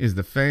is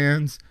the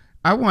fans.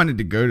 I wanted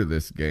to go to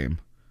this game.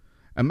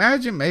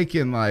 Imagine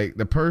making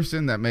the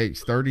person that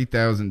makes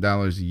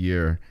 $30,000 a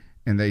year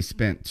and they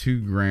spent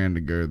 $2,000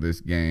 to go to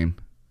this game.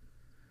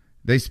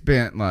 They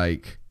spent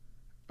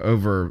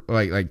over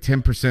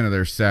 10% of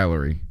their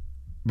salary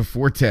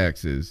before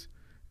taxes,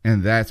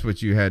 and that's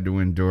what you had to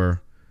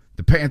endure.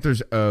 The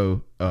Panthers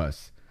owe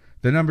us.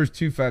 The number's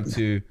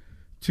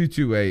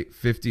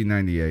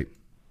 252-228-5098.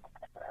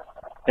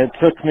 It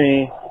took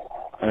me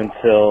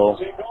until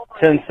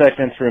 10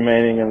 seconds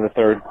remaining in the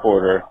third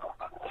quarter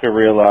to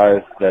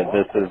realize that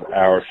this is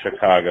our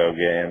Chicago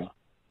game.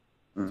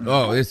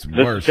 Oh, it's this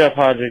worse. Is Jeff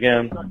Hodge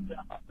again.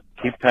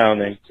 Keep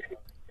pounding.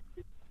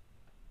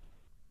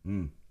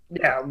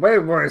 Yeah, way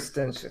worse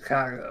than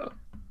Chicago.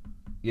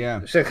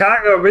 Yeah,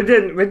 Chicago. We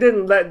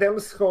didn't let them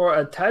score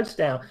a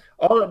touchdown.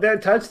 All of their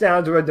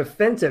touchdowns were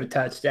defensive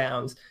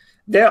touchdowns.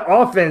 Their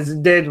offense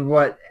did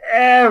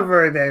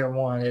whatever they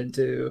wanted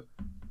to.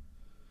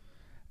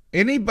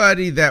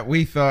 Anybody that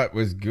we thought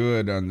was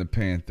good on the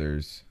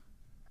Panthers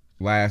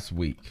last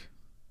week,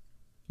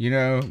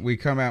 we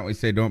come out and we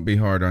say, don't be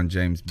hard on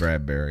James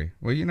Bradbury.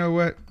 Well, you know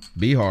what?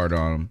 Be hard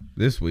on him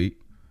this week.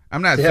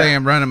 I'm not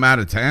saying run him out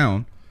of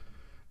town.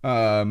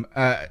 Who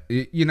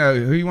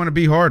you want to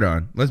be hard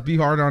on? Let's be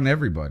hard on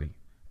everybody.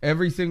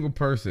 Every single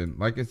person.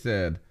 Like I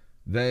said,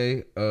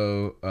 they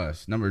owe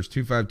us. Numbers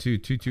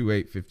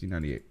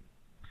 252-228-5098.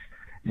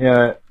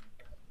 Yeah,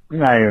 I'm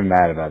not even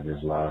mad about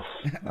this loss.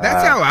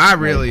 That's how I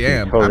really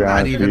am. Totally I'm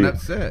not even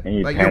upset.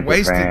 Like you're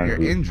wasting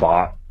your injury.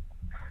 Thought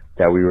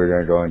that we were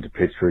going to go into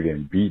Pittsburgh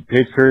and beat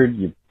Pittsburgh,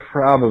 you're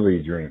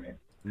probably dreaming.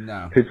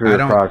 No, Pittsburgh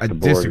across the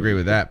board disagree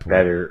with that point.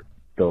 Better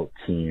built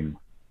team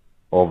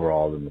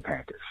overall than the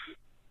Panthers.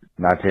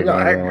 Not taking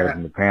anything away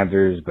from the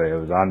Panthers, but it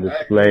was on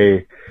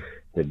display.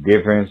 The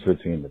difference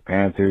between the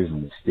Panthers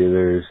and the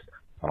Steelers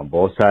on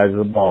both sides of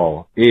the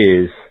ball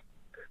is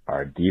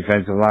our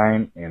defensive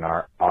line and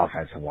our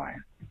offensive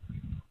line.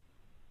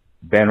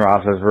 Ben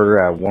Roethlisberger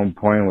at one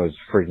point was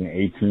freaking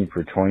 18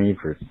 for 20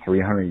 for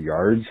 300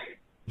 yards.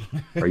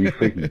 Are you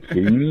freaking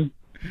kidding me?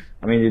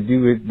 I mean,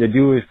 the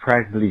dude was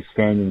practically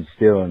standing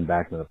still and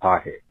back in the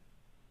pocket.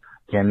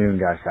 Cam Newton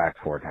got sacked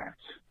 4 times.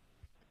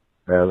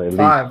 Well, at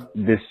least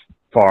this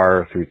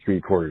far through 3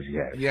 quarters he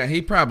had. Yeah,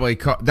 he probably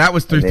caught. That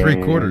was through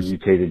 3 quarters.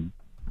 Mutated.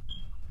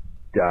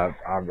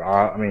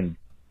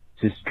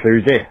 Just clear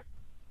as day.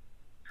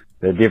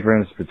 The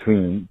difference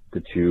between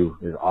the two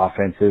is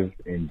offensive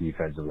and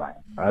defensive line.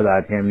 I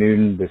thought Cam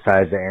Newton,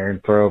 besides the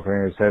Aaron throw for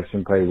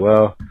interception, played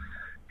well.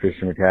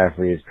 Christian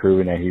McCaffrey has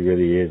proven that he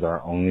really is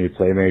our only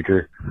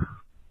playmaker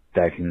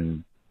that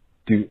can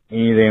do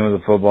anything with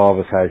the football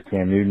besides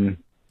Cam Newton.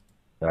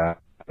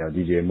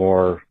 DJ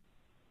Moore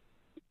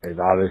is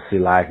obviously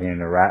lacking in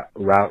the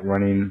route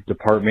running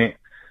department.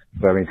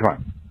 But I mean, come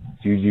on.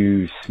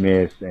 Juju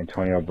Smith,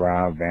 Antonio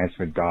Brown, Vance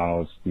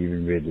McDonald,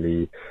 Stephen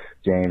Ridley,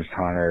 James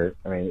Conner.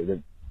 I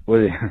mean,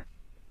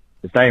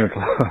 it's not even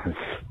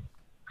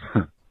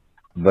close.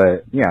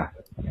 But yeah,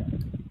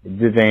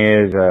 the thing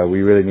is,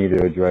 we really need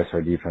to address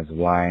our defensive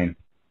line.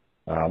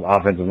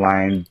 Offensive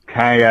line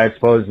kind of got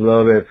exposed a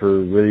little bit for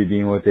really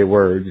being what they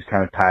were, just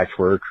kind of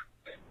patchwork,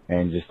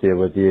 and just did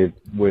what they did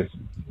with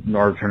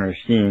Norv Turner's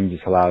team,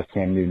 just allows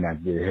Cam Newton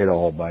not to get hit a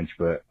whole bunch.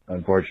 But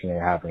unfortunately,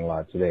 it happened a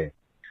lot today.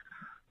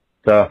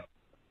 So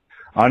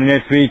on to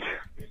next week.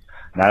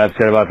 Not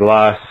upset about the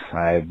loss.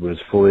 I was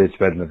fully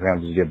expecting the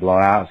Panthers to get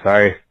blown out.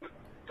 Sorry,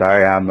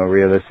 I'm a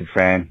realistic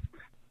fan.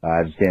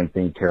 I just didn't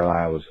think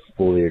Carolina was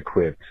fully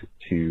equipped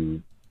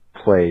to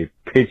play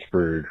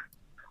Pittsburgh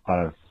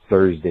on a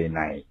Thursday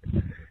night,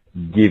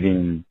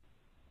 given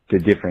the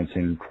difference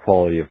in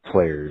quality of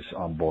players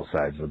on both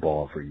sides of the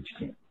ball for each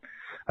team.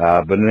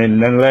 But then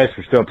nonetheless,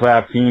 we're still a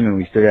playoff team, and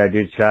we still got a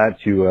good shot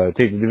to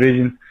take the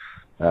division.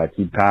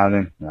 Keep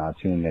pounding, and I'll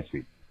tune in next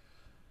week.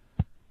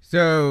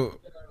 So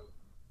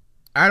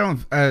I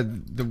don't.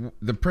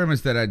 The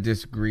premise that I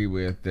disagree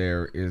with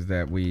there is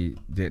that we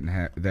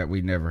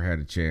never had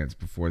a chance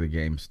before the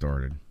game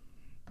started.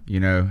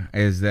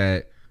 Is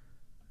that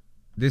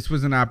this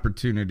was an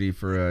opportunity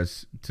for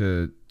us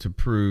to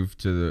prove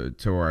to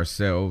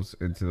ourselves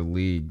and to the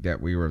league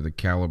that we were the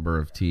caliber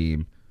of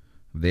team,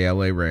 the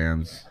LA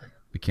Rams,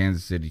 the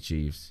Kansas City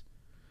Chiefs,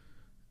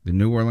 the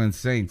New Orleans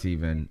Saints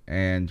even,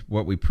 and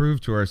what we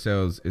proved to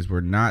ourselves is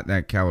we're not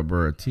that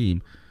caliber of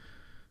team.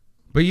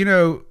 But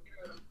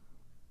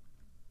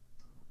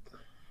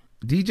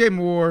DJ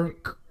Moore,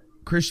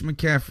 Christian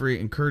McCaffrey,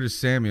 and Curtis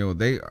Samuel,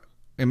 they,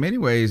 in many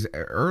ways,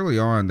 early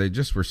on, they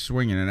just were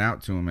swinging it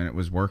out to him, and it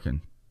was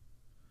working.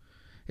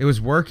 It was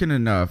working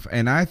enough,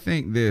 and I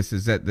think this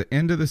is at the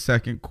end of the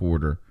second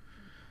quarter.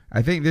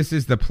 I think this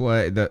is the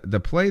play.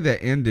 The play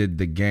that ended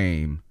the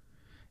game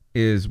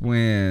is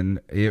when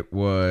it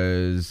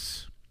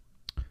was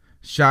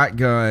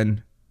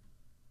shotgun.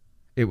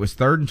 It was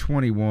 3rd and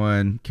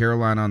 21,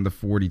 Carolina on the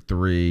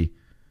 43,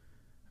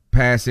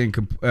 passing.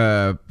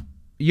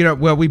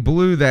 We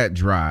blew that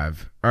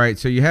drive. All right,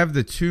 so you have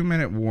the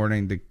 2-minute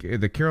warning.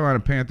 The Carolina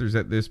Panthers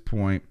at this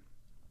point,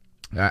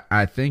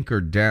 I think,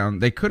 are down.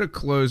 They could have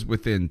closed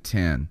within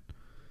 10.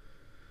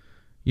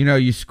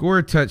 You score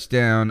a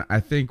touchdown. I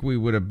think we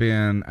would have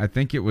been, I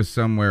think it was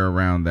somewhere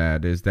around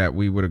that, is that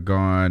we would have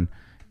gone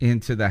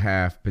into the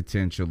half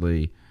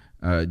potentially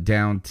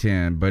down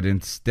 10. But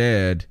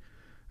instead,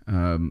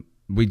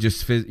 we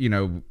just, we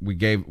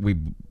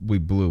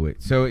blew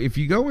it. So if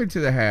you go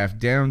into the half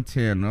down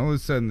 10, and all of a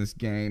sudden this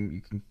game,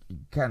 you can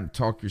kind of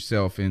talk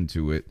yourself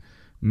into it,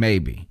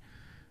 maybe.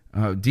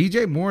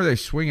 DJ Moore, they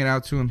swing it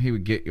out to him, he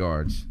would get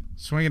yards.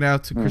 Swing it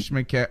out to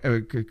Christian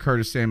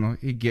Curtis Samuel,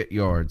 he'd get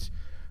yards.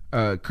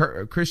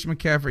 Christian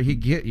McCaffrey, he'd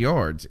get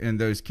yards in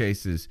those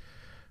cases.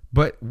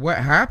 But what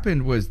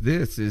happened was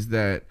this, is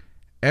that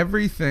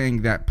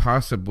everything that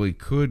possibly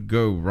could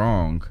go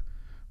wrong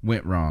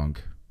went wrong.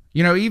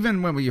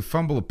 Even when you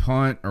fumble a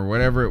punt or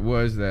whatever it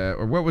was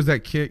or what was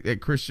that kick that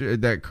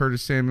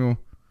Curtis Samuel?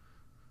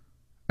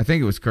 I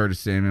think it was Curtis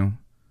Samuel.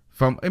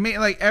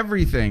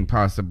 Everything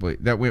possibly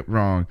that went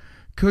wrong.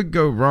 could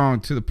go wrong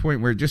to the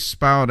point where it just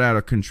spiraled out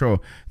of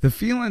control. The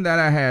feeling that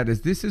I had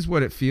is this is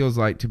what it feels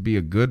like to be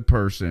a good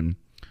person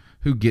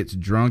who gets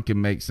drunk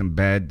and makes some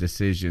bad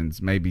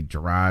decisions, maybe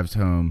drives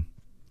home,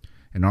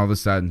 and all of a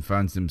sudden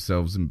finds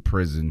themselves in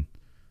prison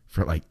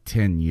for like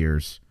 10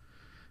 years.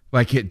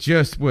 Like it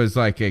just was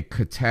like a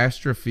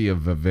catastrophe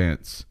of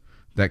events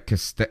that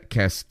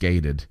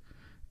cascaded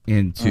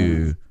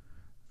into,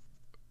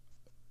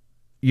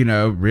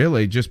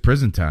 really just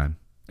prison time.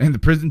 And the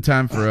prison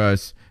time for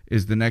us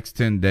is the next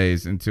 10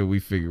 days until we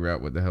figure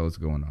out what the hell is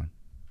going on.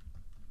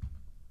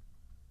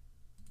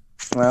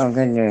 Well,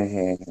 good news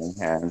is we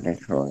have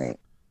Detroit,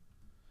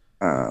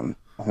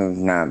 who's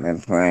not been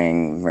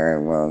playing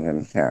very well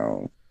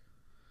themselves.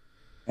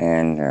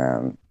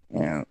 And,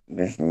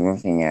 just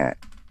looking at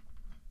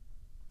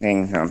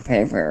things on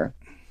paper,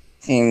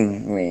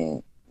 seems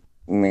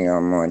we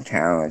are more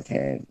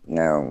talented.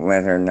 Now,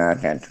 whether or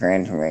not that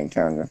translates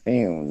on the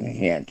field is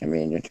yet to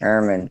be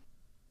determined.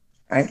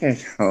 I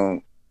just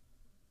hope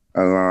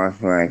a loss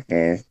like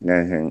this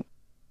doesn't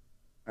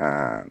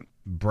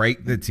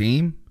break the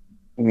team.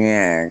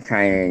 Yeah,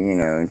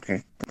 kind of,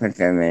 just put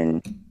them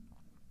in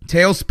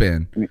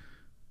tailspin.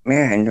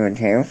 Yeah, into a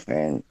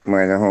tailspin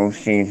where the whole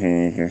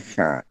season is just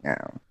shot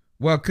now.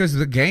 Well, because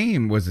the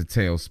game was a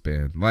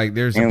tailspin. Like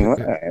there's just,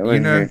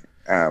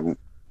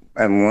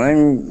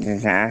 one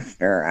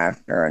disaster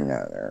after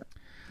another.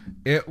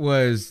 It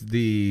was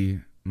the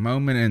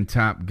moment in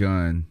Top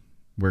Gun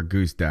where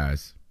Goose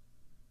dies.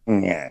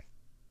 Yeah.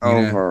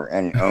 Over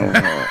and over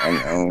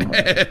and over.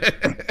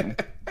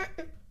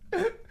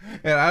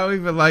 And I don't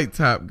even like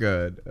Top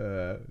Gun.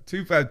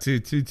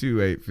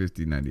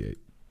 252-228-5098.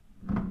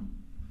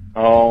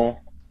 Oh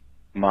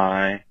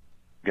my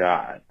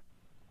God.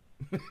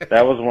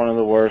 That was one of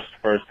the worst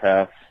first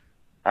halves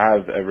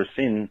I've ever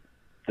seen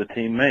the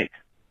team make,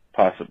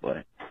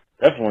 possibly.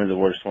 Definitely the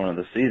worst one of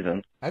the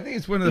season. I think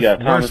it's one of the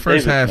worst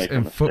first halves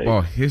in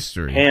football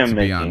history, to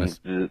be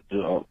honest. The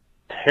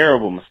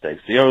terrible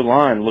mistakes. The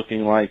O-line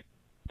looking like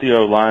the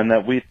O-line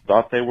that we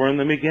thought they were in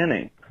the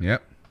beginning.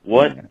 Yep.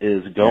 What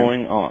is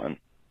going on?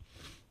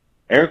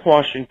 Eric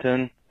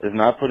Washington is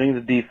not putting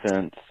the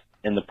defense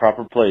in the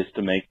proper place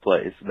to make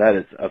plays. That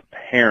is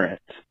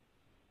apparent.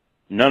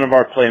 None of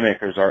our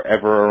playmakers are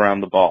ever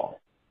around the ball.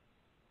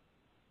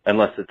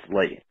 Unless it's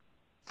late.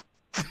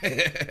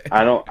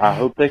 I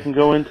hope they can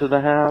go into the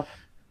half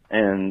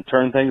and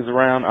turn things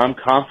around. I'm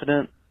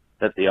confident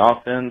that the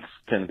offense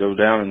can go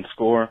down and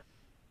score.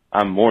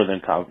 I'm more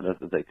than confident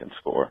that they can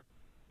score.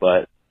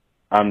 But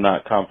I'm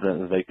not confident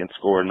that they can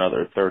score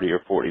another 30 or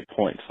 40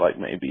 points like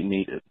may be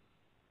needed.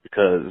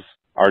 Because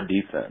our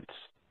defense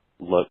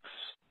looks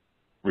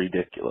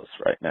ridiculous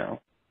right now.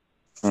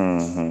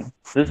 Mm-hmm.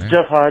 This is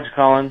Jeff Hodge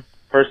calling.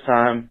 First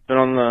time. Been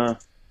on the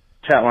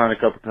chat line a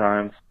couple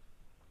times.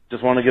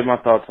 Just want to give my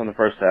thoughts on the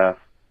first half.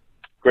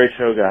 Great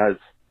show, guys.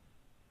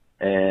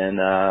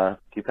 And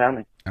keep at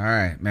me. All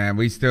right, man.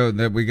 We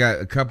got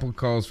a couple of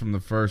calls from the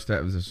first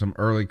half. Some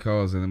early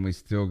calls, and then we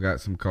still got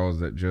some calls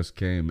that just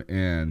came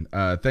in.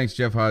 Thanks,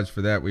 Jeff Hodge,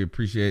 for that. We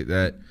appreciate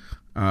that.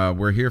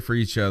 We're here for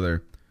each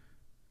other.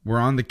 We're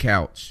on the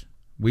couch.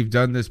 We've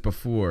done this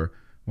before.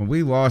 When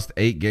we lost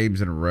 8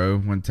 games in a row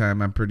one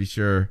time, I'm pretty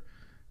sure.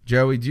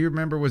 Joey, do you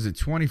remember, was it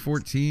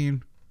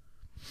 2014?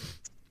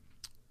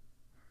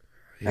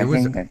 I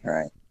think that's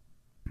right.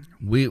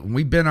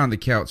 We've been on the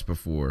couch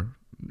before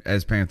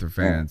as Panther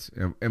fans,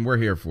 and we're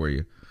here for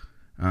you.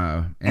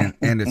 And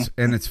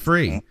it's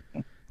free.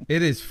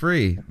 It is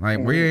free. Like,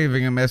 we ain't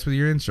even gonna mess with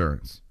your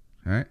insurance.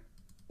 All right?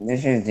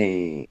 This is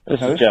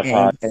Jeff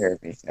Hodge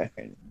therapy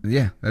session.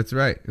 Yeah, that's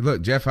right.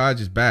 Look, Jeff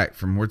Hodge is back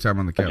from More Time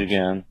on the Couch.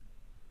 Again,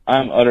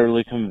 I'm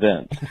utterly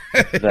convinced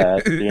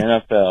that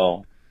the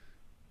NFL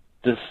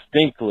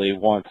distinctly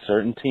wants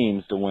certain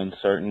teams to win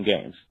certain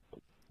games.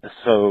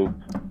 So,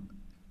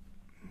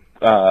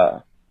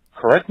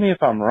 correct me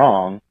if I'm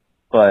wrong,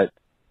 but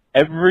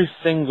every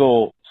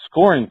single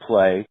scoring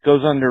play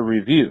goes under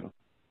review.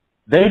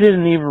 They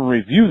didn't even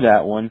review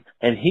that one,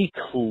 and he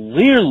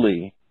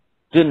clearly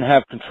didn't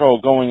have control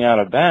going out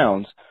of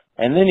bounds,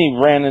 and then he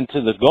ran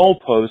into the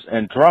goalpost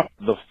and dropped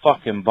the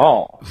fucking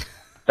ball.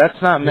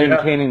 That's not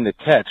maintaining the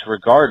catch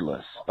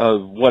regardless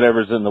of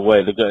whatever's in the way.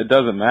 It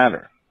doesn't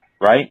matter,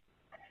 right?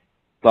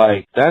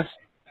 Like, that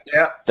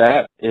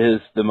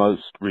is the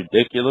most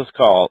ridiculous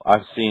call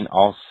I've seen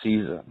all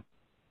season,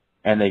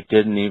 and they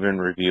didn't even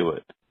review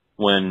it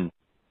when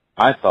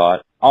I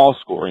thought all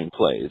scoring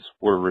plays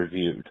were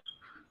reviewed.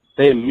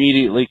 They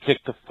immediately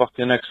kicked the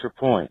fucking extra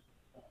point.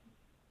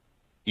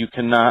 You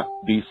cannot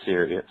be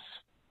serious.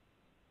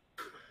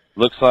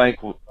 Looks like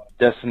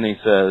Destiny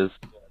says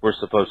we're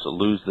supposed to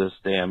lose this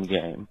damn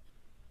game.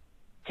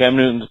 Cam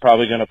Newton's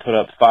probably going to put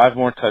up 5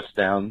 more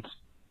touchdowns,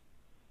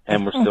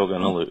 and we're still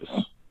going to lose.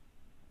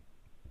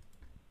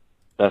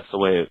 That's the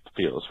way it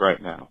feels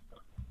right now.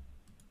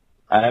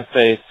 I have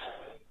faith,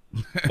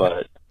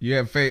 but you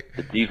have faith.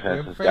 The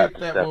defense has got to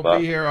step up. We'll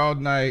be here all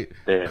night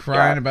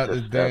crying about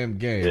this damn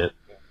game.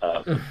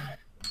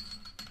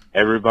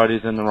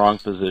 Everybody's in the wrong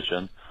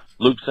position.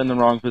 Luke's in the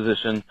wrong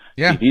position.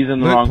 Yeah, he's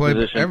in the wrong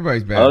position.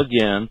 Everybody's bad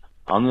again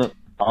on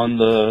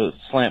the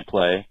slant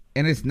play.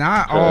 And it's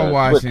not all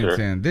Washington.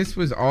 Switzer, this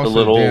was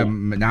also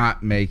them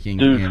not making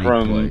dude any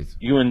from plays.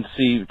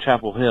 UNC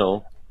Chapel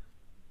Hill.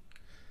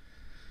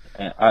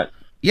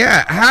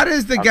 How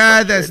does the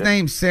guy that's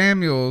named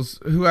Samuels,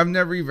 who I've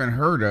never even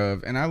heard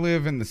of, and I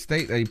live in the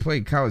state that he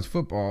played college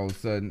football all of a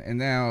sudden, and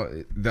now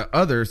the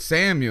other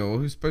Samuel,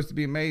 who's supposed to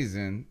be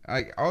amazing,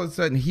 all of a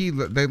sudden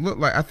they look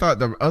like I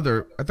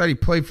thought he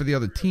played for the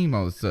other team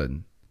all of a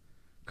sudden.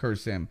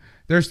 Curtis Sam.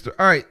 All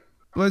right,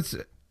 let's.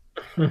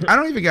 I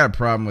don't even got a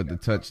problem with the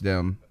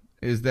touchdown.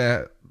 Is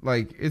that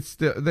it's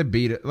still they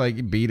beat it?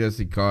 He beat us.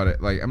 He caught it.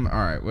 I'm all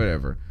right.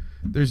 Whatever.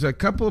 There's a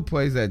couple of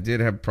plays that I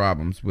did have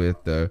problems with.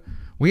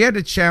 We had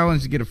to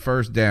challenge to get a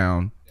first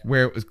down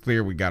where it was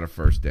clear we got a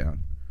first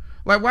down.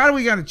 Why do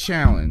we got to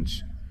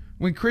challenge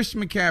when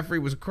Christian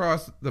McCaffrey was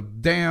across the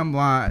damn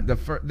line?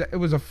 It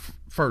was a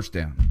first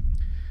down.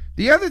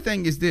 The other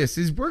thing is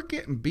we're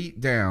getting beat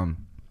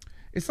down.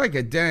 It's like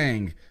a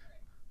dang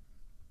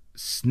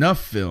snuff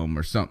film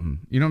or something.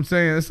 You know what I'm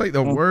saying? It's like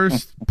the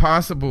worst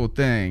possible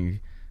thing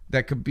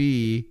that could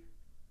be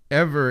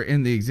ever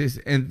in the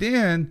existence. And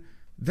then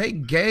they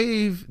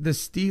gave the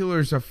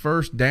Steelers a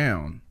first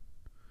down.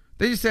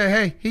 They just said,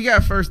 hey, he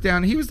got a first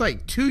down. He was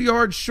 2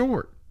 yards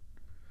short.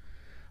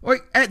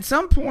 At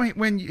some point,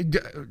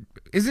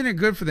 isn't it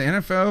good for the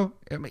NFL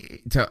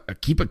to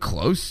keep it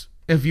close?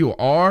 If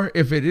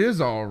it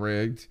is all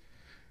rigged,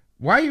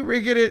 why are you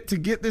rigging it to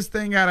get this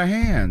thing out of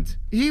hand?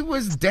 He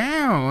was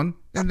down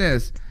in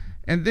this.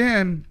 And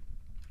then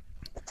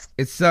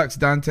it sucks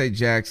Dante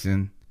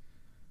Jackson.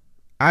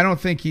 I don't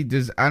think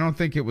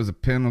it was a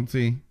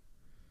penalty.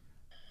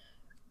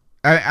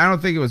 I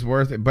don't think it was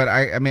worth it, but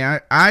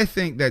I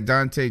think that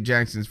Dante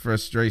Jackson's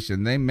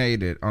frustration, they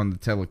made it on the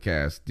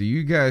telecast. Do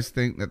you guys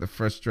think that the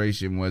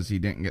frustration was he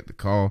didn't get the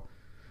call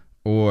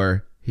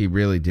or he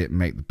really didn't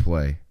make the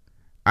play?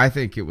 I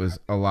think it was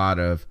a lot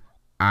of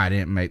I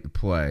didn't make the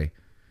play.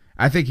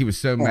 I think he was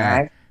so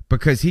mad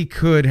because he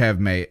could have.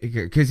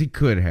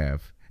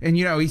 And,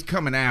 he's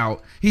coming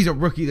out. He's a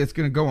rookie that's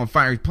going to go on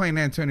fire. He's playing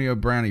Antonio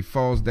Brown. He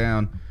falls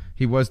down.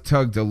 He was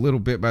tugged a little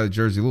bit by the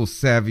jersey, a little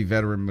savvy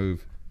veteran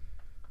move.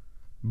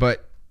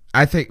 But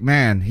I think,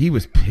 man, he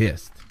was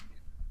pissed.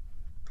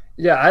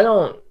 Yeah,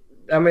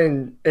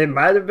 it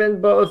might have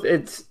been both.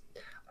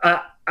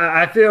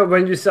 I feel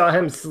when you saw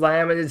him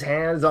slamming his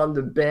hands on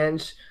the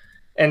bench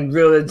and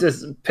really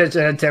just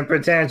pitching a temper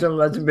tantrum,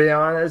 let's be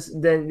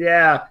honest, then,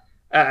 yeah,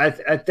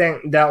 I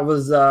think that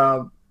was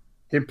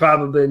he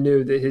probably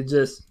knew that he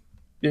just,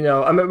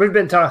 we've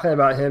been talking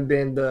about him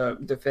being the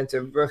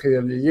defensive rookie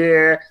of the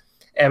year.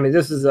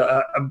 This is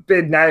a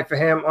big night for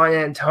him on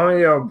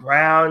Antonio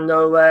Brown,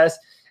 no less.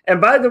 And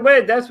by the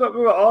way, that's what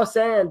we were all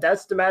saying.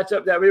 That's the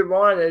matchup that we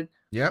wanted.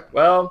 Yep.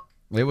 Well,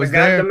 we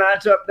got the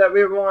matchup that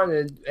we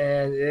wanted,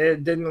 and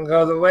it didn't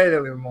go the way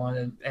that we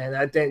wanted. And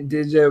I think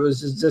DJ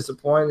was just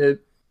disappointed.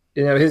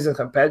 He's a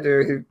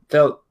competitor. He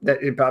felt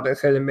that he probably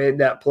could have made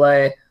that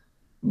play.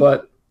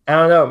 But I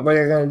don't know. What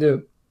are you going to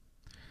do?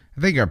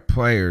 I think our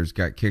players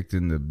got kicked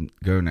in the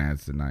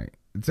gonads tonight.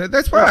 So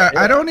that's why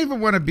I don't even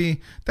want to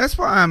be – that's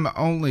why I'm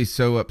only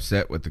so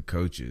upset with the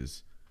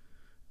coaches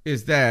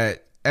is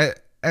that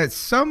at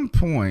some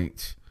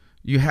point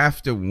you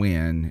have to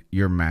win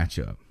your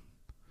matchup.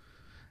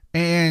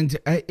 And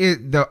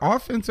the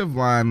offensive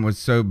line was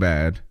so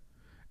bad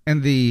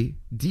and the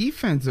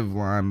defensive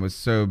line was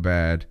so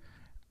bad,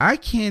 I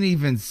can't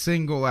even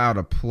single out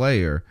a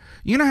player.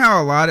 You know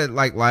how a lot of –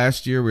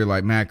 last year we were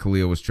like Matt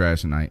Khalil was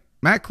trash tonight.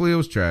 Matt Khalil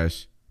was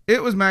trash.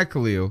 It was Matt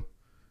Khalil.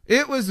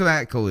 It was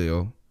Matt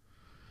Khalil,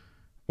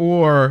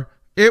 or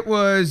it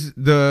was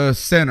the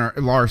center,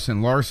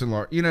 Larson.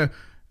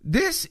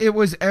 It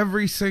was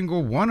every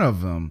single one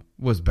of them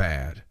was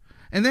bad.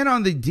 And then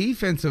on the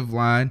defensive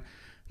line,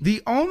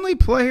 the only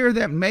player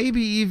that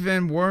maybe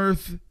even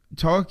worth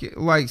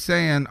talking,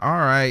 saying, all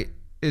right,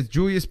 is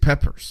Julius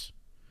Peppers.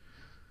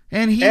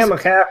 And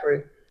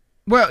McCaffrey.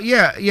 Well,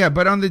 yeah,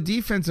 but on the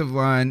defensive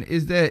line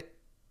is that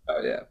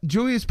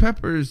Julius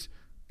Peppers,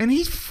 and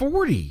he's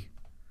 40.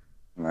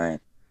 Right.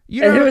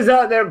 And he was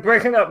out there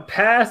breaking up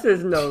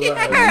passes, no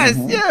less.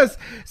 Yes.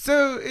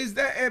 So is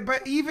that?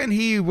 But even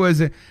he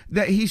was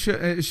that he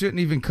shouldn't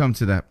even come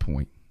to that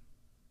point.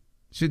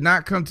 Should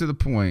not come to the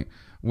point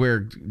where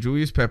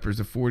Julius Peppers,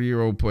 a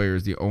 40-year-old player,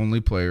 is the only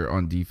player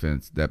on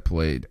defense that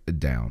played a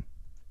down.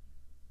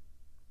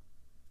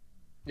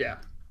 Yeah.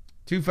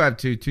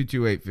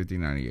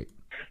 252-228-5098.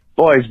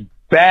 Boys,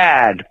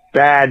 bad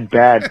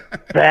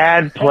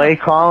play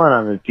calling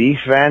on the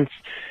defense.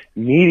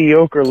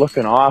 Mediocre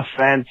looking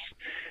offense.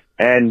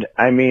 And,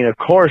 of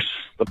course,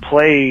 the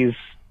plays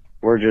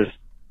were just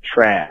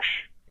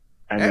trash.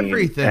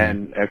 Everything.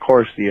 And, of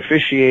course, the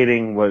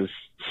officiating was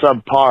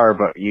subpar,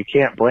 but you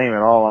can't blame it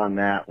all on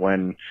that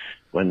when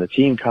the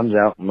team comes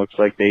out and looks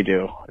like they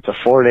do. It's a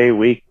 4-day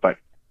week, but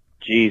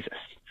Jesus.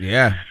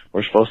 Yeah.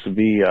 We're supposed to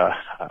be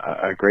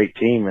a great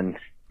team, and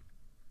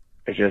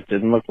it just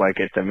didn't look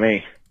like it to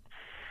me.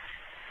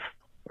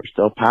 We're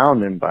still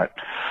pounding, but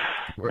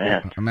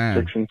man,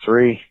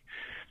 6-3.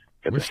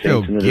 We're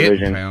still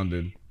getting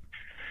pounded.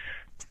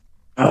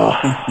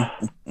 Oh.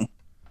 Is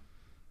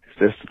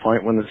this the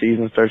point when the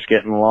season starts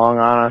getting long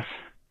on us?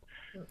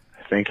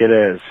 I think it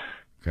is.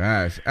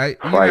 Gosh,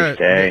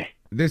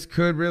 this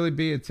could really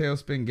be a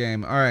tailspin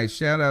game. All right,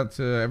 shout out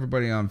to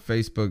everybody on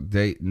Facebook: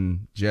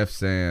 Dayton, Jeff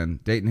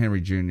Sand, Dayton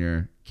Henry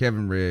Jr.,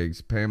 Kevin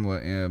Riggs,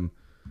 Pamela M.,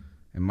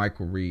 and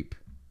Michael Reap.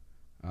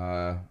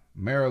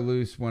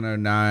 Mariloose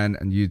 109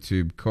 on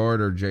YouTube,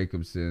 Carter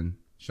Jacobson,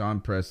 Sean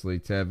Presley,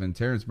 Tevin,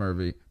 Terrence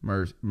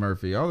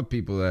Murphy, all the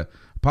people that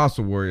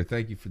Apostle Warrior,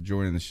 thank you for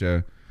joining the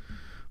show.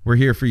 We're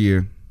here for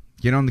you.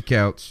 Get on the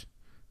couch.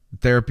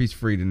 Therapy's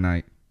free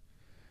tonight.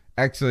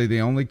 Actually,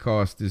 the only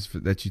cost is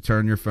that you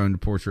turn your phone to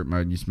portrait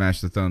mode and you smash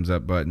the thumbs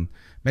up button.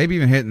 Maybe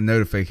even hit the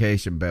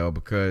notification bell,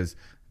 because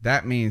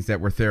that means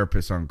that we're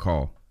therapists on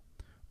call.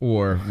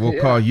 Or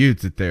we'll call you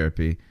to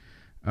therapy.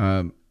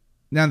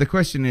 Now, the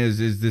question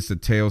is this a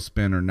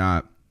tailspin or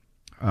not?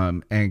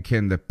 And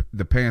can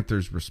the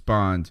Panthers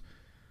respond?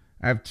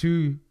 I have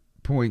 2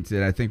 points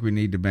that I think we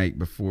need to make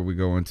before we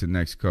go on to the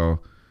next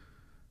call.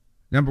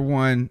 Number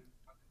one,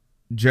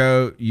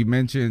 Joe, you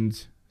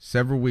mentioned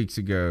several weeks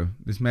ago,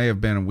 this may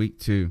have been in week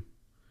 2,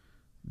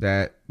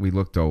 that we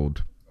looked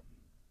old.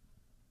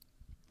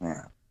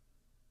 Yeah.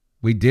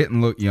 We didn't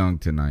look young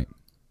tonight.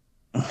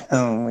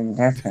 No, we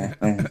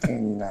definitely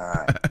did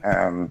not.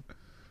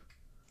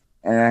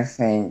 And I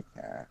think,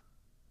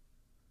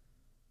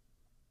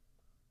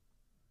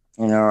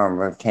 our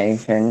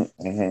rotation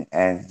isn't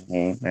as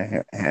deep as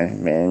it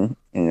has been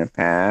in the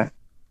past.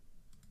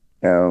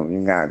 So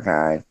we got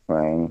guys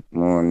playing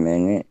more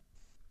minutes.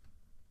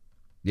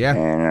 Yeah,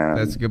 and,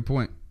 that's a good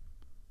point.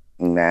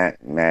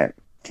 That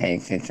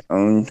takes its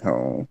own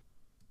toll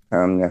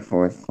from the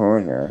fourth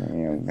quarter.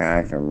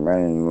 Guys are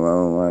running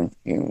low on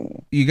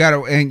fuel. You got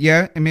to,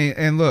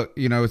 and look,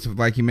 it's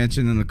like you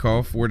mentioned in the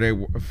call,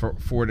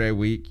 4-day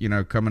week,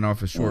 coming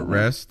off a short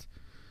rest.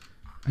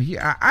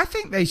 Yeah, I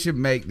think they should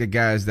make the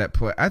guys that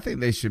play. I think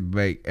they should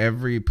make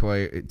every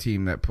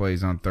team that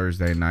plays on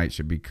Thursday night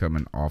should be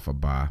coming off a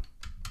bye.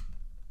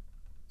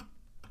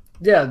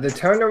 Yeah, the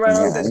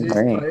turnaround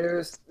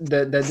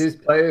that these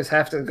players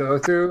have to go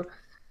through.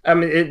 I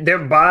mean, their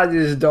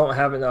bodies don't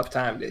have enough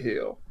time to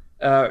heal.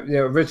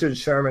 Richard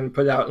Sherman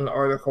put out an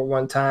article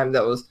one time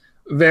that was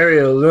very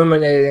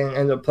illuminating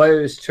in the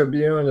Players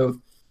Tribune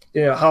of,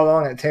 how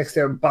long it takes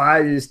their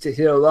bodies to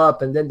heal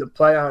up, and then to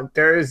play on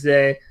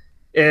Thursday.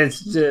 It's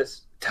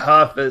just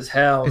tough as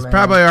hell. It's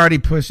probably already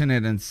pushing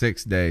it in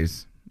 6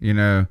 days. You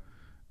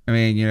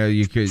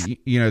could,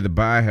 the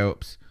bye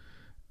helps.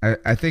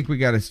 I think we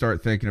got to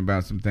start thinking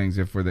about some things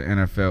if we're the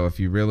NFL. If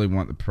you really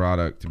want the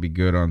product to be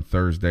good on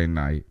Thursday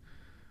night,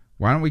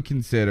 why don't we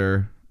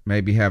consider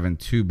maybe having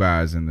 2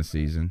 byes in the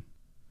season,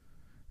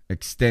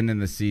 extending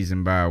the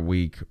season by a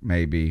week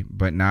maybe,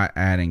 but not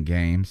adding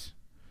games,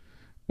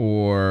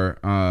 or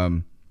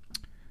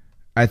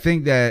I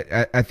think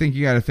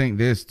you got to think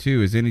this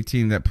too, is any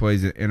team that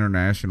plays an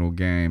international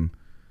game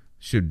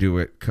should do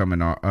it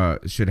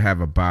should have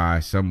a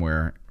bye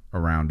somewhere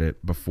around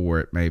it, before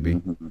it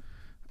maybe.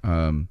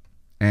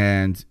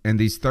 And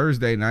these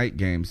Thursday night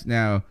games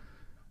now,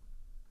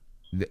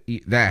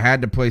 that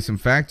had to play some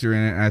factor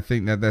in it. And I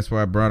think that's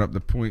why I brought up the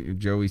point of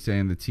Joey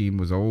saying the team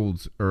was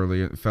old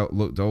earlier,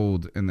 looked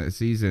old in the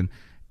season,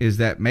 is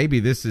that maybe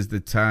this is the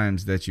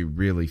times that you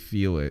really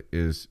feel it,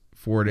 is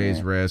 4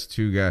 days rest,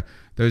 2 guys.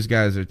 Those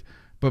guys are.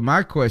 But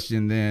my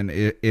question then,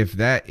 if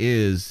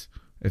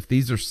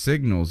these are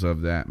signals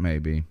of that,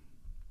 maybe,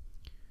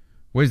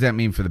 what does that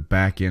mean for the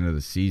back end of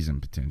the season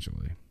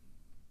potentially?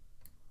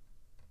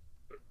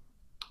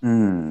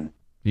 I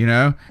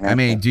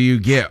mean, do you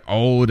get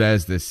old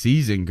as the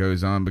season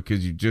goes on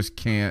because you just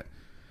can't,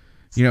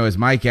 is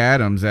Mike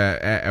Adams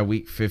at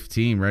week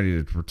 15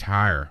 ready to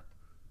retire?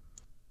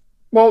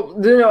 Well,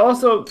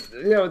 also,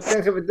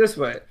 think of it this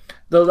way.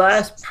 The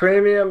last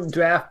premium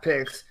draft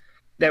picks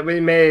that we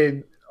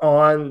made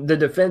on the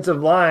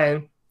defensive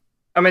line,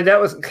 I mean,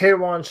 that was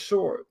K'Wan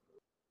Short.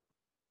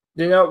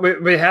 We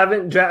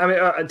haven't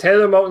drafted.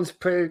 Taylor Moton's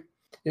pretty,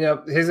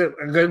 he's a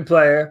good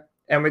player,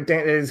 and we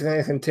think that he's going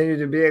to continue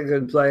to be a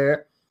good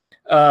player.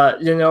 But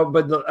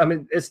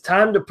it's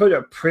time to put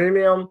a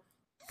premium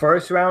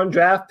first-round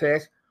draft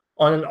pick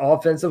on an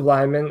offensive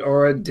lineman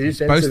or a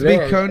defensive end. It's supposed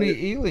to be Coney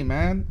Ealy,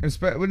 man.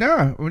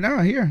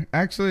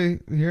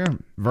 Here,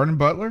 Vernon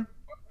Butler.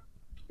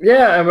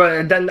 Yeah,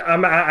 but then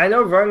I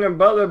know Vernon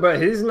Butler,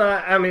 but he's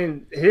not. I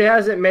mean, he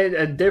hasn't made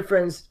a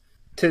difference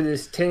to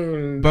this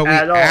team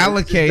at all.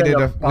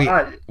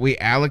 We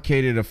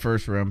allocated a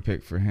first-round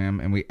pick for him,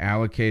 and we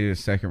allocated a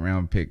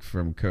second-round pick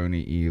from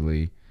Coney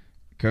Ealy.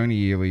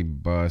 Coney Ealy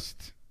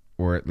bust,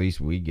 or at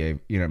least we gave.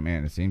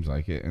 It seems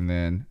like it. And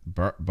then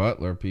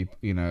Butler, people,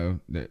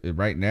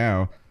 right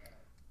now,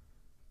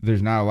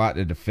 there's not a lot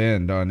to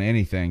defend on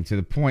anything, to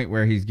the point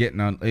where he's getting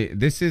on.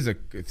 This is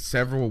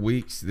several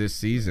weeks this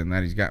season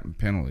that he's gotten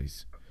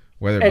penalties,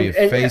 whether it be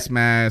a face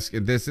mask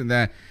and this and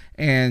that.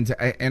 And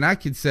I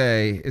could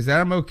say is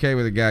that I'm okay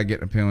with a guy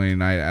getting a penalty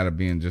tonight out of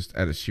being just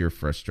out of sheer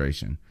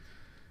frustration.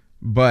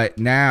 But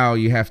now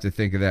you have to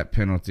think of that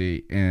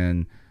penalty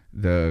in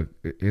the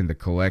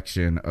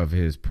collection of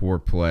his poor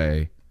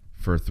play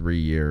for 3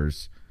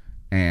 years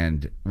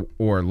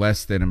or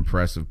less than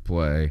impressive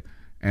play,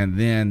 and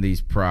then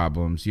these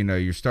problems.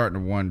 You're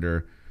starting to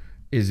wonder,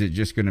 is it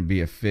just going to be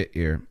a fit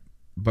here?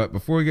 But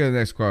before we go to the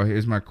next call,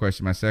 here's my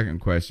question. My second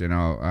question,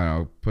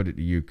 I'll put it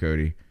to you,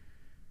 Cody.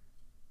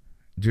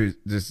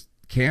 Does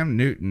Cam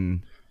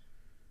Newton?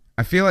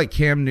 I feel like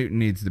Cam Newton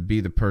needs to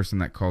be the person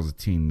that calls a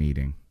team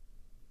meeting.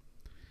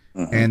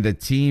 Mm-hmm. And the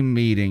team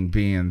meeting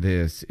being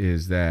this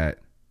is that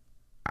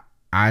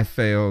I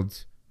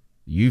failed,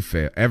 you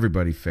failed,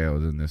 everybody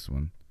failed in this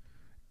one.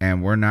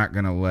 And we're not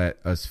going to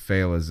let us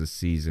fail as a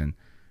season.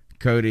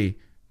 Cody,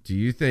 do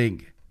you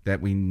think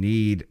that we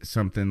need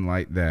something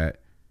like that?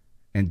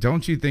 And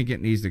don't you think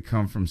it needs to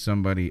come from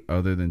somebody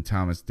other than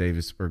Thomas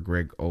Davis or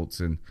Greg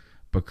Olsen?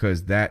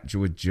 Because that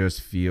would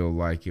just feel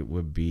like it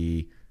would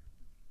be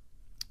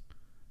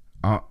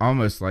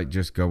almost like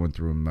just going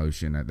through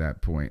emotion at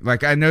that point.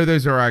 Like, I know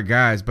those are our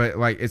guys, but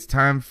like it's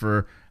time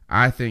for,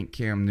 I think,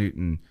 Cam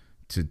Newton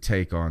to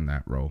take on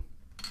that role.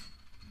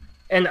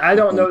 And I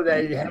don't know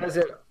that he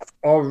hasn't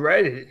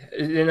already.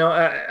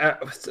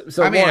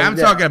 I'm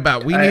talking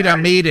about we need a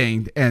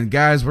meeting, and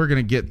guys, we're going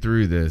to get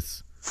through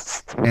this.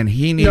 And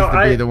he needs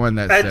to be the one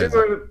that says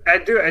it. I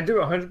do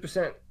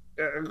 100%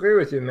 agree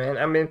with you, man.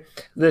 I mean,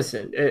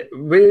 listen,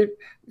 we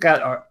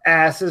got our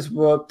asses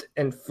whooped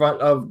in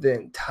front of the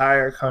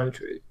entire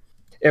country.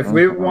 If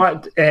we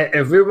want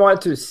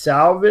to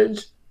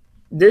salvage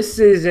this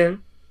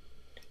season,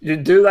 you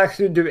do like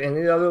you do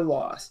any other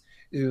loss.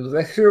 You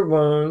lick your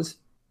wounds,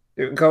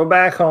 you go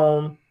back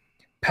home,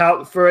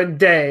 pout for a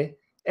day,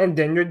 and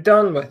then you're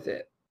done with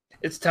it.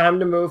 It's time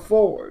to move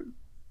forward.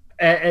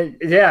 And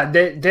yeah,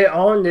 they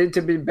all need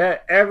to be better.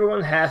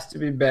 Everyone has to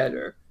be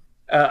better.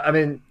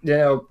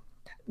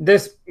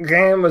 This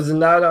game was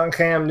not on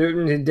Cam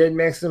Newton. He did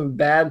make some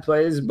bad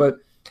plays, but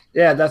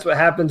yeah, that's what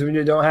happens when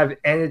you don't have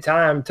any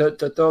time to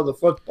throw the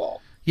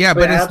football. Yeah,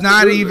 but it's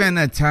not even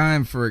a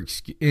time for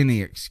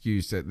any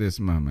excuse at this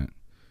moment.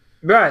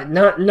 Right,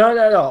 none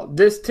at all.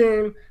 This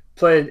team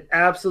played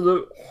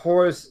absolute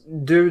horse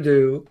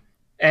doo-doo,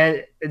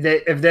 and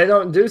if they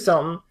don't do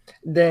something,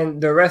 then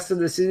the rest of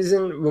the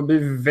season will be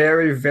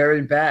very,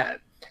 very bad.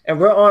 And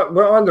we're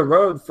on the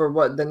road for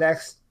what, the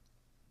next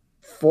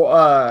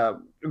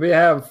 4 we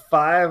have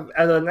 5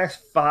 out of the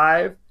next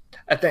 5.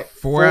 I think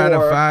 4 out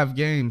of 5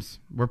 games.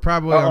 We're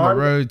probably on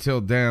the road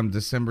till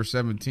December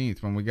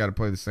 17th when we got to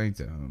play the Saints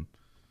at home.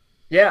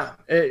 Yeah,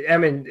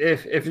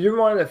 if you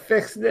want to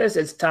fix this,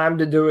 it's time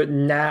to do it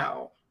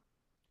now.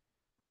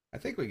 I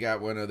think we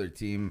got one other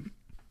team.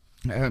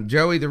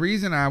 Joey, the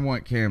reason I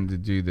want Cam to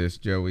do this,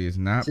 Joey, is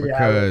not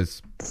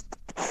because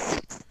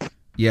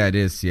 – yeah, it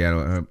is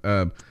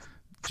Seattle.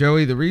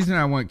 Joey, the reason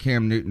I want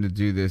Cam Newton to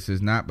do this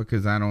is not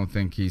because I don't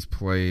think he's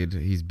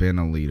been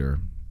a leader.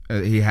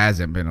 He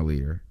hasn't been a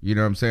leader. You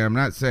know what I'm saying? I'm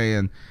not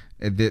saying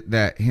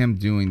that him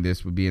doing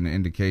this would be an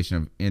indication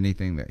of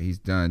anything that he's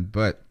done,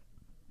 but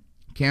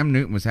Cam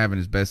Newton was having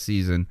his best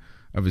season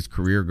of his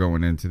career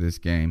going into this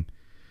game.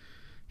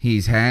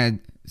 He's had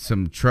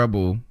some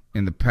trouble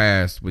in the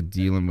past with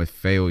dealing with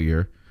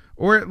failure,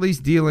 or at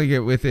least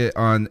dealing with it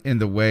in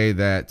the way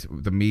that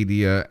the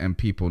media and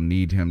people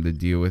need him to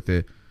deal with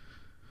it.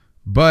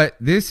 But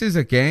this is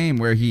a game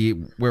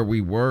where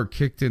we were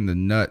kicked in the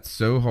nuts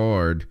so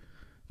hard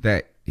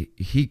that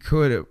he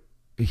could have.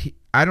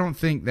 I don't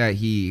think that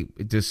he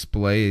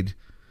displayed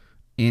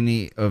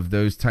any of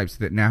those types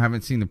that. Now I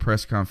haven't seen the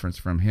press conference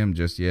from him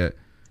just yet,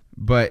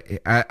 but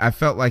I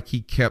felt like he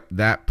kept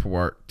that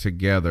part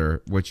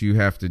together, what you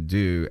have to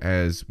do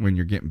as when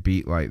you're getting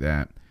beat like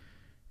that.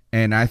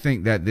 And I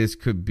think that this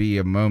could be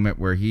a moment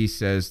where he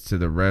says to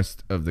the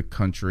rest of the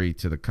country,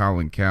 to the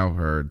Colin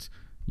Cowherds,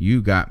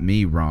 you got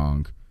me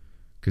wrong,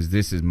 because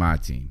this is my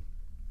team.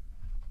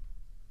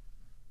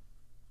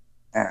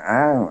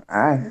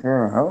 I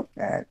sure hope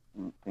that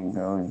it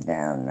goes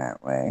down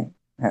that way.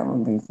 That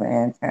would be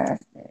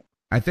fantastic.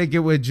 I think it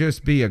would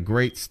just be a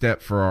great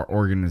step for our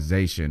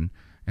organization.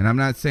 And I'm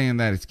not saying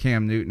that it's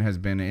Cam Newton has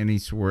been any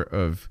sort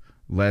of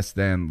less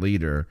than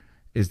leader,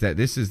 is that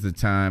this is the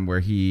time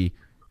where he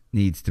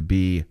needs to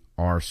be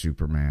our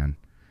Superman.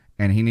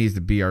 And he needs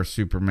to be our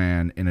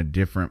Superman in a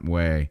different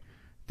way.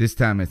 This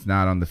time it's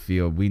not on the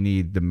field. We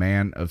need the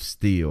man of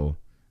steel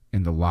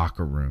in the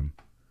locker room,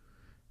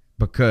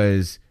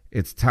 because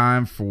it's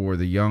time for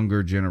the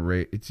younger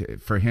generation,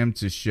 for him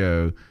to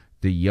show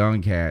the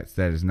young cats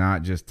that is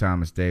not just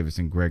Thomas Davis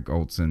and Greg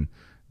Olsen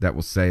that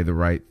will say the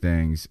right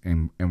things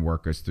and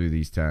work us through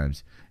these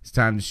times. It's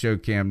time to show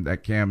Cam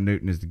that Cam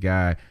Newton is the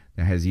guy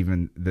that has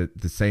even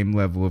the same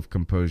level of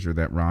composure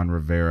that Ron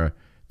Rivera,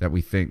 that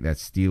we think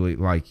that's steely,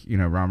 like,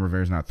 Ron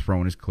Rivera's not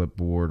throwing his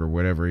clipboard or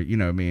whatever,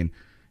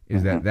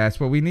 is that's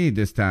what we need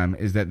this time,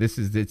 is that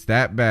it's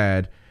that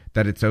bad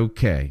that it's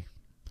okay.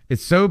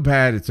 It's so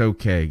bad it's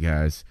okay,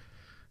 guys.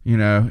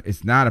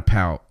 It's not a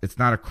pout. It's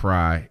not a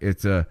cry.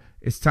 It's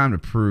it's time to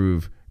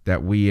prove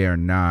that we are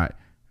not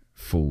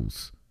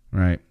fools,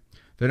 right?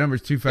 The number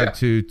is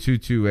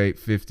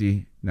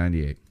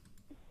 252-228-5098.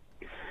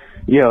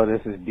 Yo, this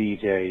is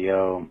DJ.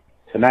 Yo,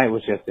 tonight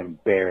was just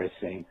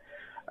embarrassing.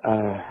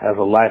 As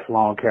a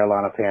lifelong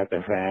Carolina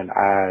Panther fan,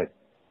 I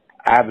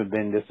haven't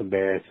been this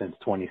embarrassed since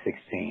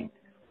 2016.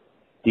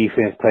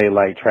 Defense played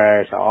like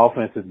trash. Our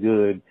offense is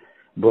good,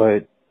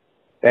 but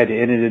at the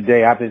end of the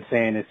day, I've been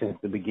saying this since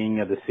the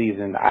beginning of the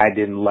season. I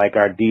didn't like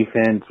our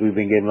defense. We've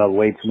been giving up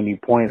way too many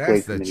points,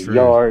 way too many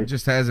yards. It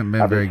just hasn't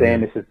been I've been very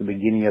saying good. this since the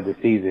beginning of the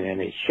season, and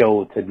it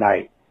showed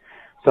tonight.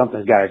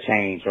 Something's got to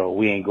change, or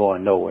we ain't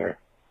going nowhere.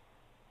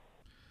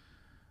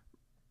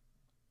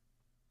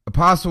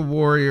 Apostle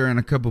Warrior and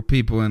a couple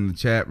people in the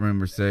chat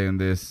room are saying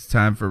this. It's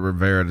time for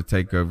Rivera to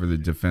take over the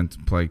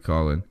defensive play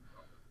calling.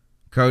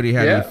 Cody,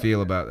 how do you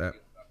feel about that?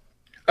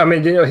 I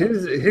mean,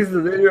 he's the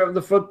leader of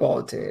the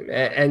football team,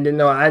 and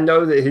I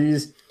know that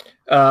he's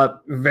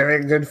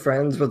very good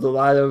friends with a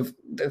lot of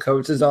the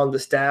coaches on the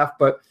staff,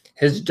 but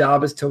his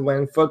job is to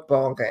win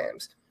football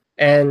games.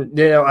 And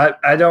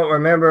I don't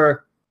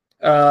remember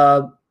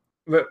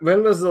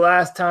when was the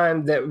last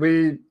time that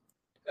we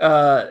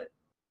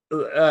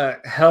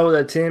held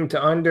a team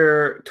to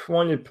under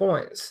 20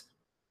 points.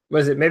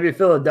 Was it maybe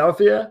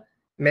Philadelphia?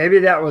 Maybe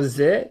that was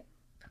it.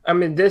 I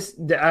mean,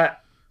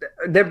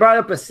 they brought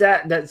up a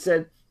stat that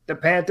said the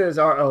Panthers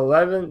are the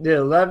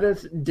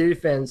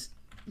 11th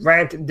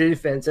ranked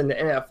defense in the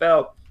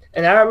NFL.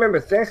 And I remember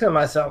thinking to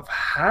myself,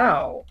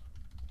 how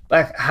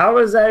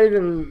is that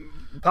even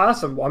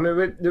possible? I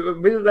mean,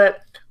 we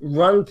let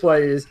run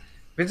plays.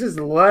 We just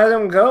let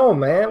them go,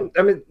 man.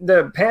 I mean,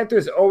 the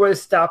Panthers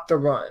always stop the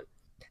run.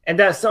 And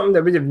that's something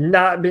that we have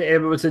not been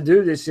able to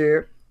do this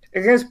year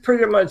against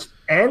pretty much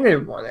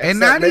anyone. And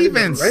not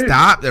even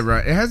stop the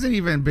run. It hasn't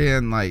even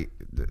been like,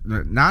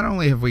 not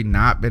only have we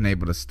not been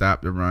able to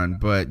stop the run,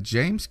 but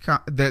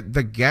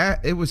the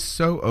gap, it was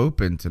so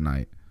open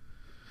tonight.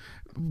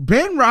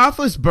 Ben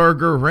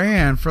Roethlisberger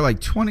ran for like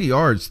 20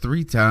 yards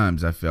 3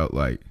 times, I felt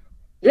like.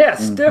 Yeah,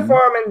 stiff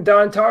arming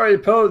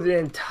Dontari Poe the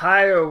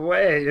entire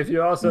way, if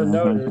you also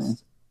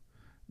noticed.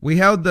 We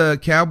held the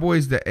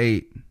Cowboys to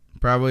 8.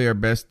 Probably our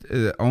best,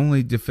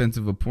 only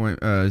defensive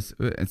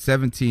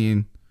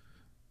 17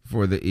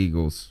 for the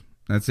Eagles.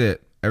 That's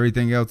it.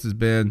 Everything else has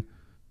been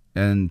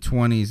in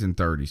 20s and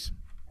 30s.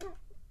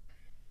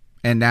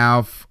 And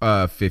now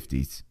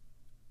 50s.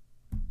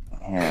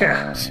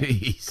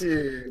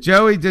 Jeez.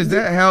 Joey, does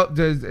that help?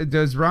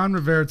 Does Ron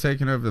Rivera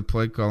taking over the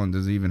play calling,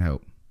 does it even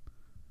help?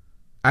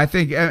 I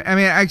think, I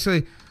mean,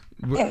 actually,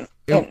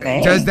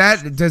 does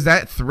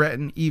that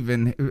threaten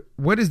even,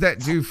 what does that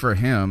do for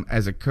him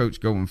as a coach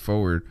going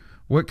forward?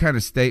 What kind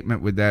of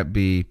statement would that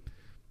be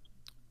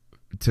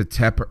to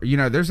temper?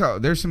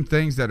 There's some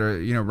things that are,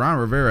 Ron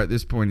Rivera at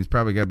this point, he's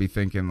probably got to be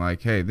thinking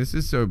like, hey, this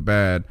is so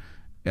bad.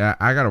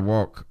 I got to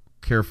walk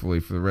carefully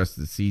for the rest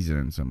of the season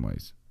in some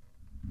ways.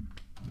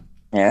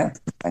 Yeah,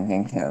 I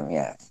think so,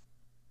 yes.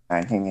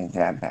 I think it's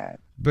that bad.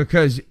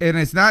 Because, and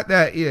it's not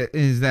that it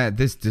is that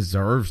this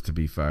deserves to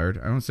be fired.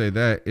 I don't say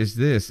that. It's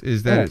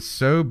that it's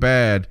so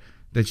bad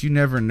that you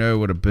never know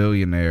what a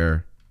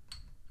billionaire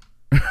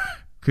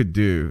could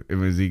do. It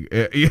was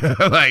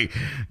like,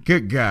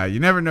 good God, you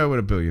never know what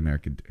a billionaire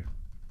could do.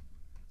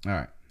 All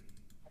right.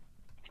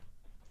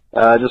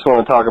 I just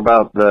want to talk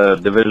about the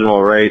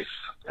divisional race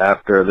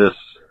after this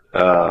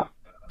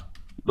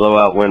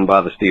blowout win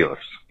by the Steelers.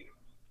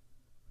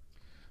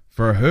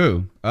 For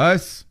who?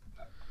 Us?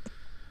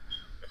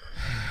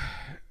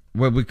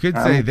 Well, we could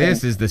say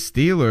this is the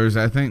Steelers.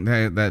 I think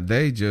that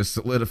they just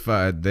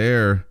solidified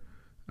their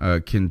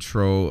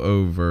control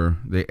over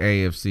the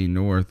AFC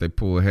North. They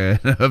pull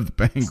ahead of the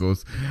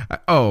Bengals.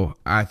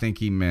 I think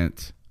he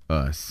meant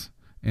us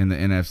in the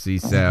NFC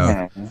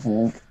South.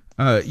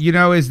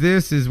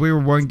 Is we were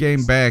one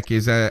game back.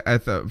 I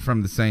thought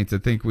from the Saints. I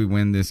think we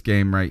win this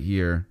game right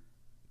here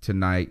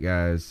tonight,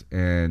 guys,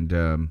 and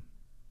I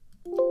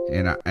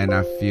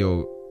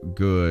feel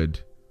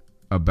good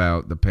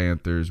about the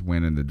Panthers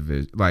winning the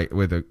division, like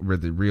with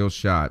a real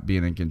shot,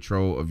 being in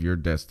control of your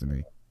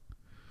destiny.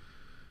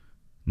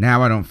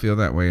 Now I don't feel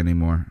that way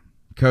anymore.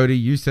 Cody,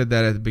 you said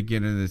that at the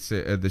beginning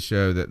of the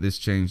show that this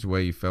changed the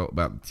way you felt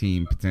about the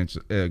team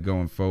potential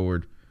going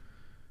forward.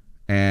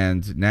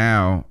 And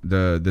now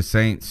the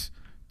Saints,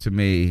 to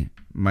me,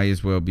 might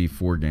as well be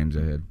 4 games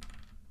ahead.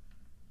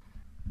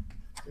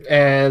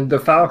 And the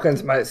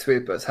Falcons might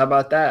sweep us. How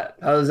about that?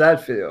 How does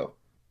that feel?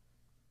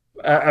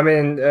 I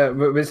mean,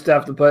 we still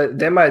have to play.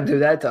 They might do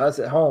that to us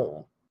at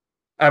home.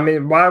 I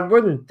mean, why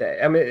wouldn't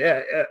they? I mean,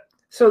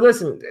 so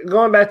listen,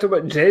 going back to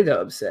what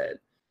J-Dub said,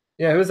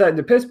 it was like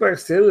the Pittsburgh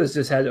Steelers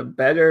just had a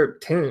better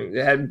team.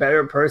 They had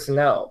better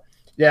personnel.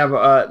 They have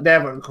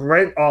a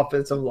great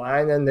offensive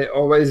line, and they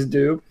always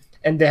do.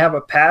 And they have a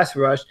pass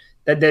rush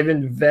that they've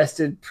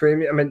invested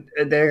premium. I mean,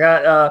 they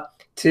got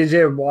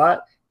T.J.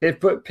 Watt. They've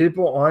put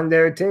people on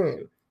their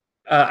team.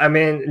 I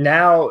mean,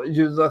 now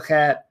you look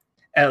at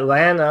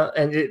Atlanta,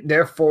 and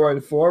they're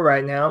 4-4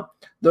 right now.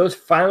 Those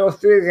final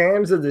 3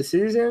 games of the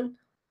season,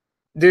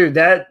 dude,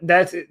 that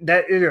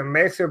either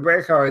makes or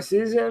breaks our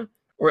season,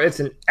 or it's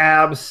an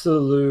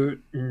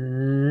absolute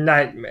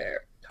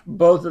nightmare.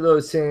 Both of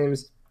those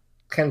teams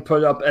can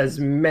put up as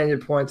many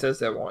points as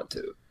they want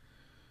to.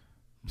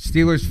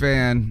 Steelers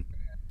fan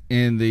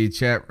in the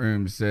chat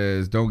room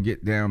says, "Don't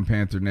get down,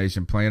 Panther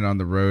Nation. Playing on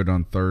the road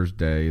on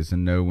Thursday is a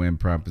no-win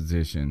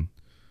proposition."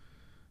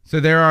 So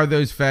there are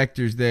those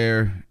factors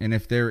there, and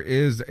if there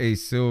is a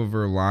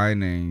silver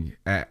lining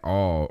at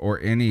all, or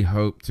any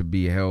hope to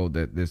be held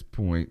at this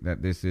point,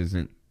 that this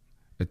isn't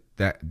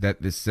that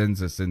this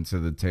sends us into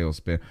the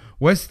tailspin.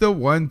 What's the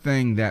one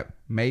thing that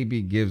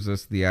maybe gives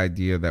us the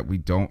idea that we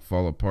don't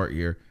fall apart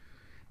here?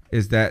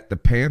 Is that the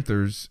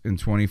Panthers in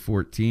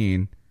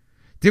 2014,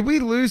 did we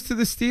lose to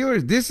the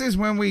Steelers? This is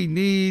when we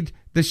need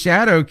the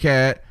Shadow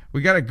Cat.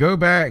 We got to go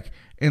back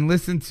and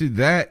listen to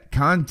that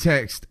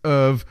context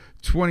of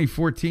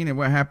 2014 and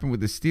what happened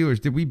with the Steelers.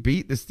 Did we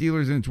beat the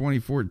Steelers in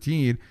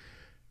 2014?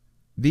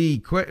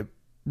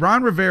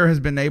 Ron Rivera has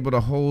been able to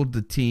hold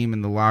the team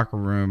in the locker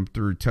room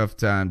through tough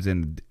times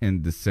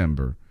in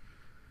December.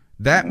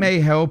 That may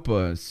help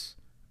us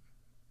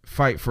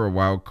fight for a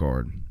wild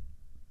card,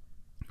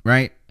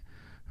 right?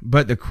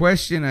 But the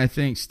question I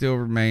think still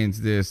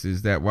remains this,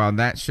 is that while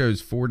that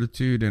shows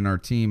fortitude in our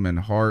team and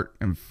heart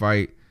and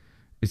fight,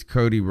 is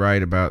Cody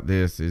right about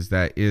this? Is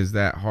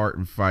that heart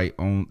and fight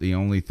the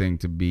only thing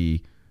to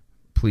be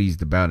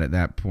pleased about at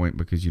that point,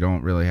 because you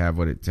don't really have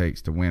what it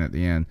takes to win at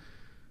the end?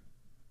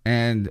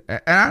 And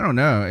I don't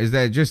know, is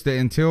that just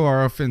until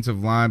our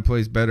offensive line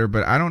plays better?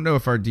 But I don't know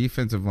if our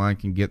defensive line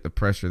can get the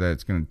pressure that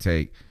it's going to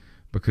take,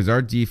 because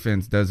our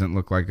defense doesn't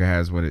look like it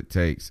has what it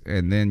takes.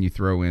 And then you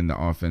throw in the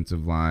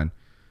offensive line,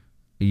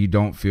 you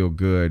don't feel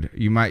good.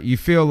 You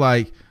feel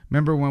like,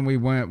 remember when we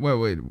went,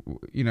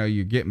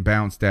 you're getting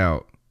bounced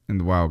out in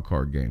the wild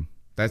card game.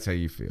 That's how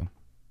you feel.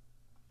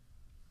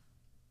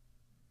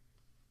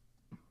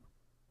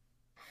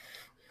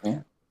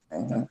 Yeah, I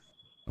know.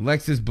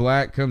 Alexis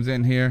Black comes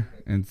in here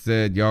and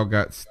said, y'all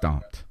got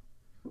stomped.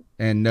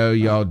 And no,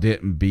 y'all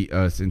didn't beat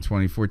us in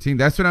 2014.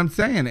 That's what I'm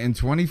saying. In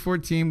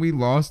 2014, we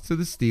lost to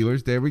the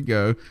Steelers. There we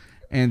go.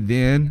 And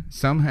then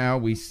somehow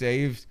we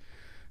saved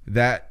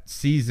that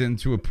season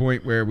to a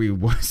point where we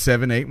won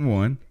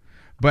 7-8-1.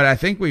 But I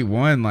think we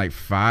won like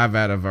 5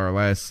 out of our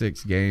last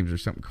 6 games or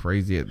something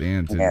crazy at the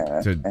end. I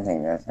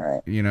think that's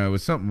right. It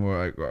was something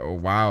more like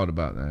wild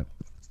about that.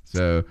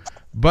 So,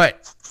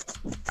 but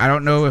I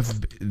don't know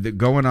if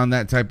going on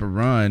that type of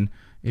run,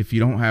 if you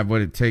don't have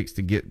what it takes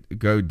to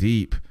go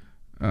deep,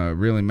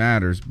 really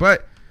matters.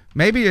 But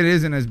maybe it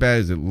isn't as bad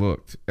as it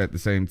looked at the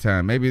same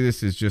time. Maybe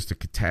this is just a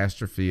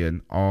catastrophe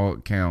in all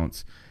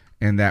accounts,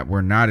 and that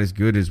we're not as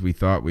good as we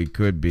thought we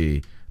could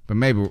be. But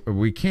maybe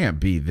we can't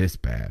be this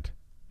bad.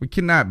 We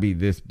cannot be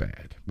this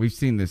bad. We've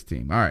seen this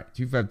team. All right,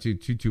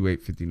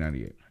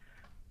 252-228-5098.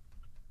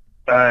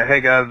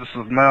 Hey, guys, this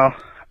is Mel.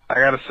 I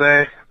got to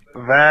say,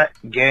 that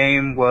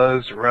game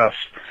was rough.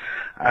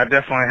 I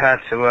definitely had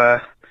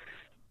to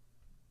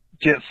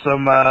get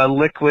some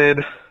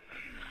liquid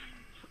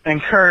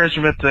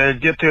encouragement to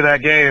get through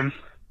that game.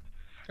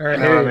 All right,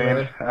 you know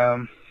what I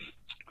mean?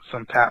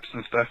 Some taps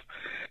and stuff.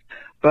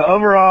 But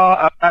overall,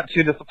 I'm not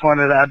too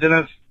disappointed.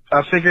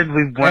 I figured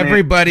we'd win.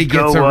 Everybody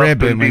gets a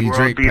ribbon when you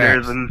drink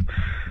Pabst.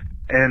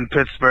 In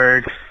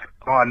Pittsburgh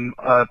on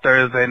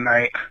Thursday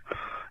night.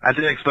 I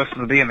did expect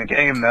them to be in the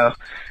game, though,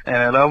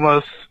 and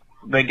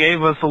they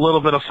gave us a little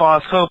bit of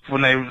false hope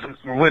when they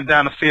went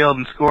down the field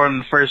and scored in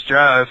the first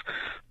drive,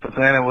 but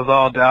then it was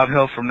all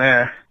downhill from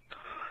there.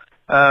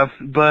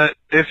 But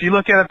if you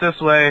look at it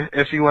this way,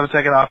 if you want to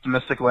take an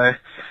optimistic way,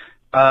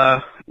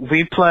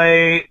 we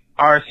play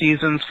our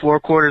seasons 4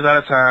 quarters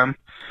at a time.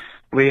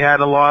 We had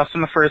a loss in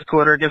the first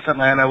quarter against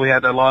Atlanta. We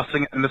had a loss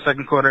in the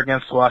second quarter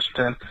against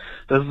Washington.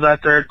 This is our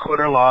 3rd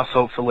quarter loss,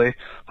 hopefully.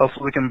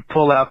 Hopefully we can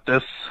pull out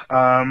this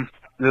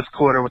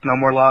quarter with no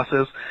more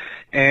losses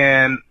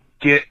and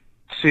get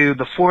to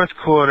the 4th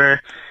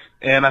quarter,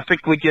 and I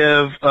think we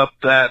give up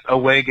that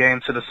away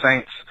game to the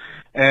Saints,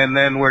 and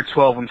then we're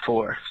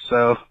 12-4.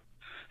 So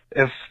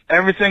if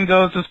everything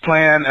goes as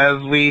planned,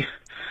 as we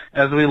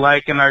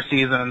like in our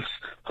seasons,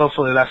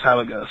 hopefully that's how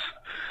it goes.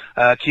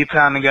 Keep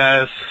pounding,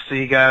 guys. See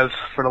you guys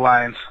for the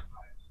Lions.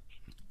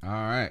 All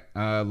right.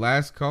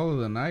 Last call of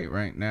the night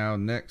right now.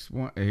 Next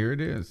one. Here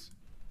it is.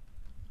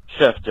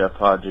 Chef Jeff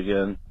Hodge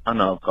again. I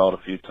know I've called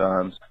a few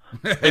times.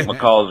 I think my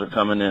calls are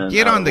coming in.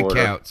 Get on the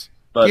couch.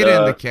 But, get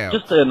in the couch.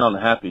 Just to end on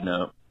a happy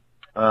note.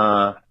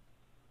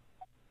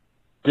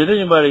 Did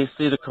anybody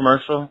see the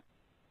commercial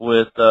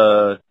with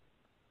Troy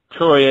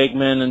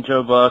Aikman and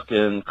Joe Buck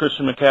and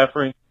Christian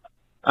McCaffrey?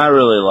 I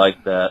really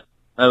liked that.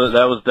 That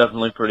was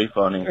definitely pretty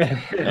funny, and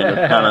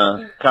it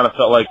kind of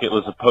felt like it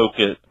was a poke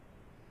at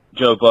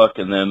Joe Buck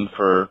and them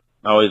for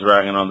always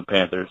ragging on the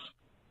Panthers.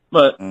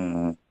 But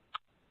only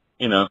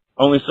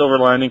silver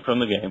lining from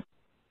the game.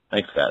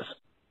 Thanks, guys.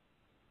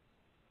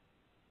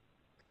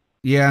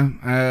 Yeah,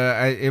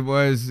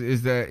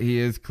 is that he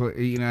is,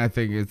 I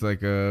think it's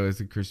like,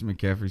 is it Christian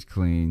McCaffrey's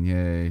clean?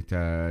 Yay,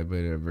 tie,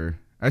 whatever.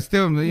 I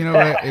still, you know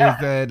what, is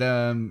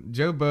that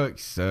Joe Buck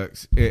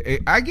sucks.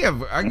 I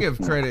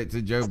give credit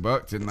to Joe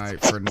Buck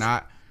tonight for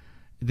not.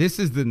 This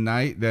is the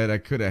night that I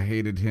could have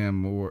hated him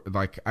more.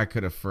 Like I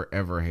could have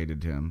forever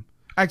hated him.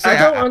 Actually,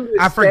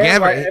 I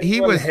forget it.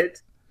 He was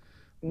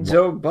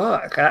Joe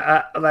Buck.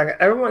 I like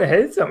everyone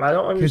hates him. I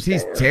don't understand.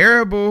 Because he's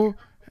terrible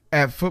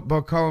at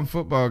football, calling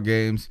football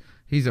games.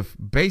 He's a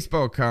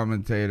baseball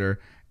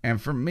commentator,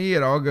 and for me,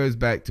 it all goes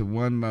back to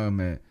one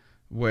moment.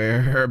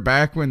 Where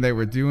back when they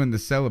were doing the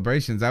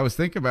celebrations, I was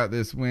thinking about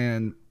this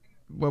when,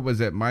 what was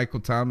it, Michael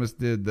Thomas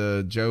did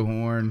the Joe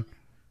Horn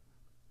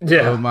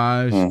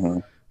homage. Mm-hmm.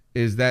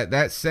 Is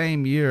that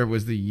same year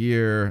was the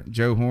year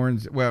Joe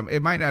Horn's? Well,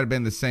 it might not have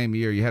been the same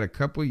year. You had a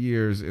couple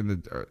years in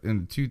the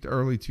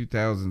early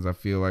 2000s, I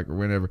feel like, or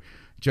whenever.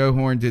 Joe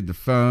Horn did the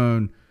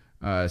phone.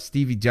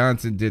 Stevie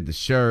Johnson did the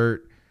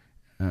shirt.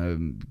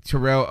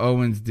 Terrell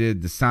Owens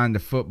did the sign to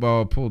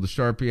football, pulled the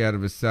Sharpie out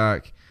of his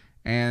sock,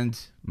 and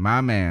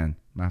my man.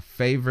 My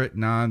favorite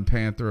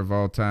non-Panther of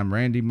all time,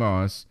 Randy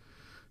Moss,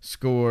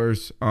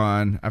 scores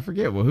on, I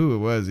forget who it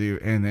was,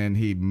 and then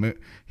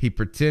he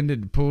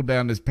pretended to pull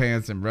down his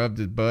pants and rubbed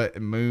his butt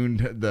and mooned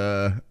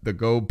the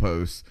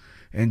goalposts.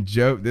 And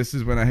this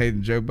is when I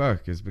hated Joe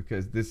Buck, is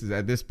because this is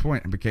at this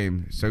point it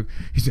became so.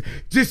 He said,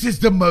 "This is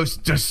the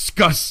most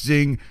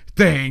disgusting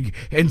thing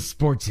in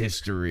sports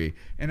history,"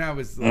 and I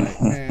was like,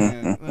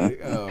 "Man,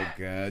 like, oh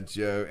God,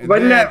 Joe." And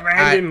wasn't that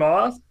Randy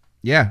Moss?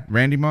 Yeah,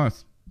 Randy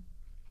Moss.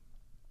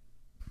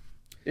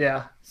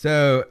 Yeah.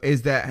 So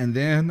is that, and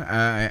then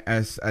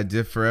I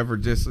did forever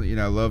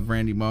love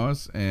Randy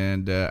Moss,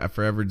 and I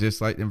forever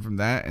disliked him from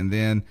that. And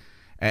then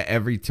at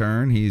every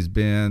turn he's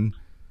been,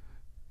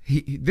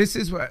 this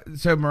is what,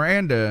 so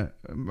Miranda,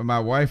 my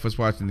wife, was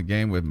watching the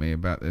game with me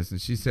about this, and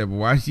she said, well,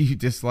 why do you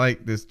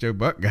dislike this Joe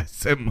Buck guy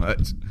so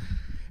much?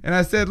 And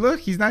I said,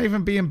 look, he's not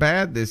even being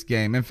bad this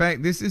game. In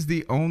fact, this is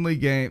the only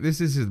game, this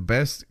is his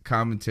best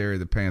commentary of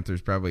the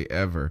Panthers probably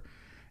ever.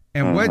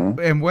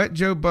 And what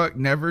Joe Buck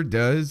never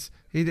does,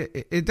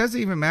 it doesn't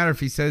even matter if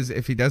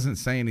he doesn't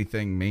say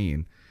anything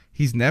mean.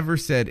 He's never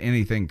said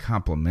anything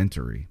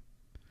complimentary.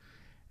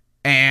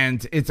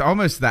 And it's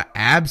almost the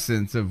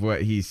absence of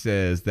what he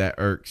says that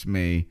irks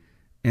me.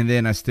 And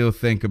then I still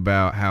think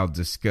about how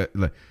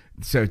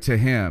so to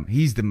him,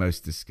 he's the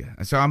most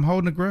disgusting. So I'm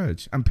holding a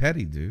grudge. I'm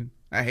petty, dude.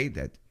 I hate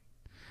that.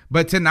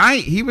 But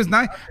tonight, he was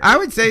nice. I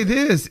would say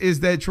this, is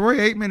that Troy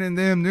Aikman and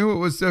them knew it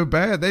was so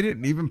bad, they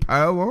didn't even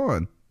pile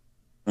on.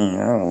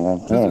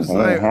 No, that's it.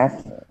 They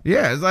have to.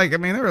 Yeah, it's like, I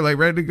mean, they were like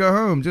ready to go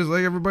home, just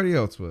like everybody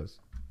else was.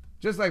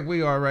 Just like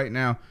we are right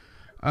now.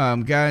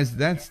 Guys,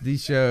 that's the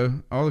show.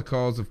 All the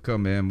calls have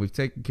come in. We've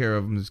taken care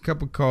of them. There's a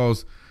couple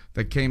calls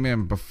that came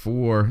in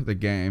before the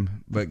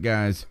game. But,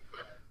 guys,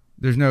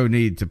 there's no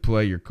need to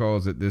play your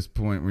calls at this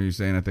point where you're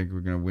saying, I think we're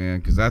going to win,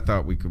 because I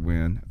thought we could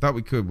win. I thought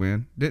we could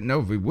win. Didn't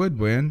know if we would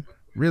win.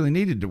 Really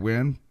needed to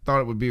win.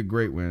 Thought it would be a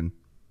great win.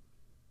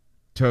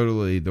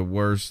 Totally the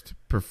worst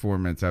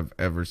performance I've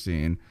ever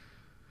seen,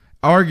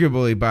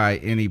 arguably by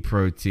any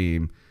pro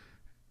team.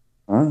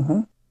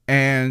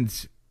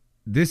 And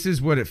this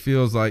is what it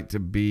feels like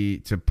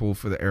to pull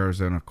for the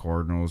Arizona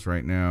Cardinals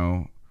right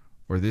now,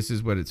 or this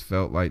is what it's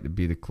felt like to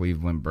be the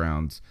Cleveland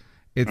Browns.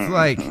 It's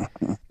like,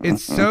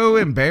 it's so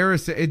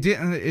embarrassing.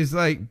 It's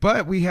like,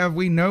 but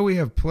we know we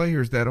have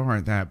players that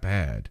aren't that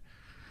bad.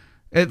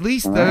 At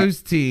least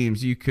those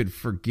teams you could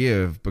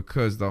forgive,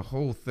 because the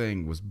whole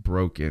thing was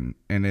broken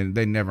and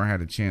they never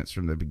had a chance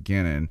from the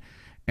beginning,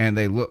 and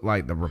they look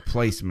like the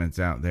replacements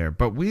out there.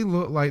 But we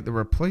look like the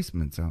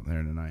replacements out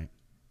there tonight.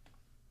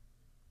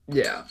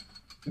 Yeah,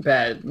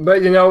 bad.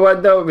 But you know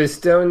what, though? We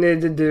still need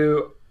to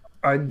do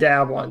our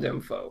dab on them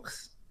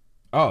folks.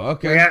 Oh,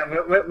 okay. We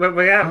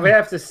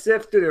have to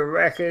sift through the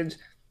wreckage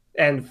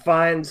and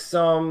find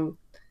some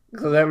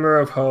glimmer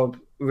of hope.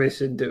 We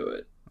should do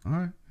it. All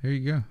right. Here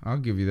you go. I'll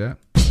give you that.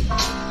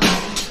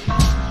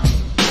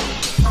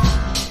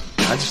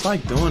 I just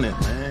like doing it,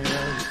 man.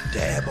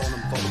 Dab on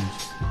them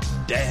folks.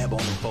 Dab on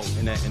them folks.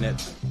 And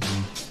that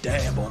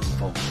dab on them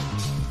folks.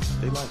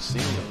 They like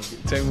seeing it.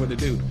 Tell me what to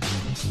do.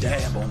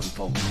 Dab on them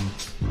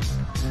folks.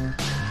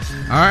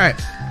 All right.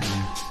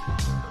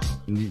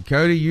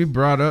 Cody, you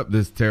brought up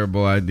this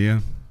terrible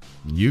idea.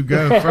 You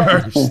go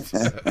first.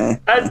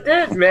 I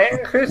did,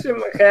 man.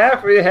 Christian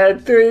McCaffrey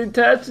had 3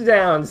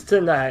 touchdowns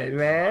tonight,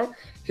 man.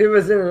 He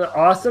was in an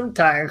awesome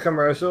Titan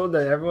commercial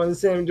that everyone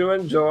seemed to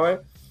enjoy.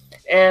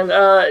 And,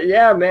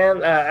 yeah,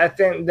 man, I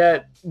think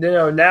that,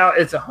 now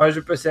it's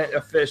 100%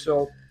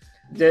 official.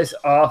 This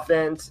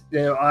offense,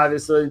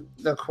 obviously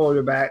the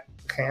quarterback,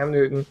 Cam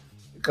Newton,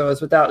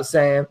 goes without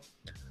saying.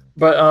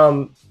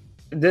 But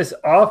this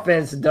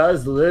offense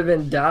does live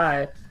and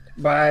die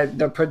by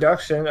the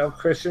production of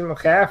Christian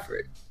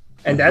McCaffrey.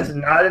 And that's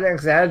not an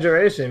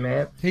exaggeration,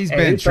 man. He's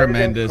been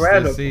tremendous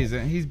this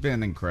season. He's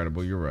been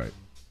incredible. You're right.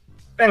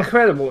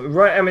 Incredible,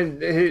 right? I mean,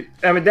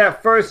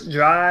 that first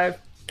drive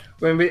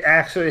when we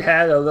actually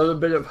had a little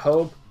bit of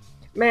hope,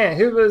 man,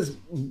 he was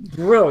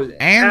brilliant.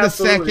 And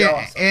absolutely the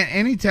second, awesome.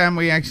 Anytime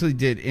we actually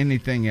did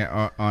anything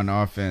on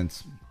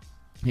offense,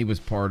 he was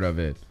part of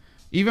it.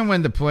 Even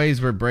when the plays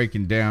were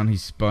breaking down, he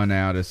spun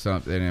out of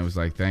something and it was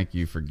like, thank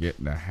you for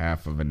getting a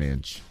half of an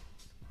inch.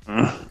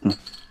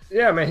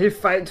 Yeah, man, he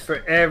fights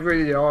for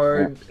every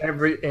yard,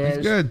 every inch.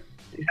 He's good.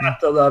 You have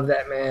to love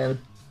that man.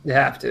 You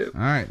have to.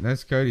 All right,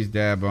 that's Cody's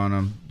dab on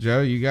him.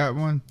 Joe, you got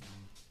one?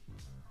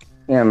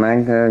 Yeah,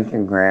 mine goes to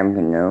Graham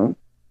Gano.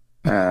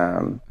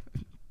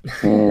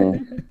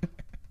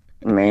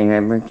 He made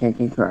every kick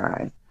he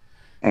tried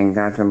and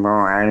got the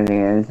ball out of the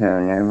end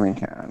zone every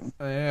time.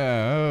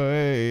 Yeah. Oh,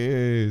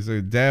 hey.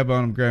 So dab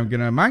on him, Graham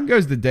Gano. Mine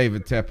goes to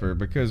David Tepper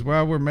because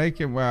while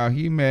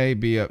he may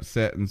be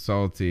upset and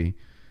salty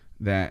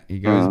that he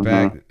goes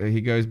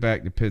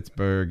back to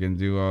Pittsburgh and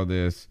do all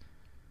this,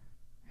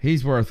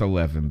 he's worth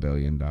 $11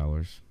 billion.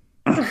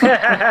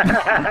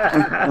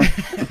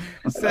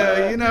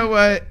 So you know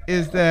what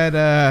is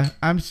that?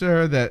 I'm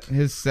sure that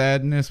his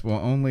sadness will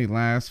only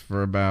last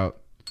for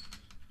about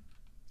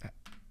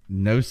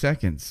no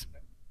seconds.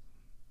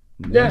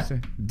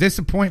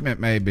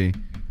 Disappointment maybe,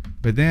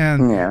 but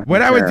then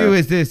what I would do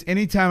is this: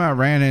 anytime I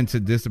ran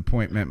into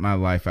disappointment in my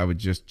life, I would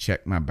just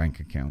check my bank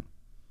account.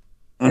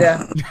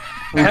 Yeah,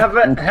 have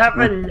a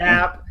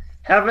nap.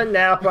 Have a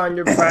nap on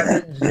your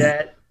private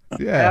jet.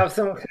 Yeah, have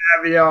some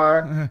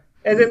caviar,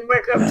 and then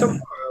wake up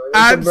tomorrow.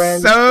 I'm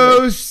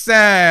so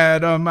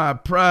sad on my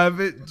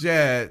private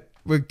jet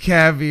with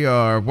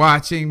caviar,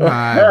 watching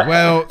my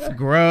wealth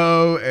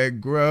grow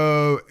and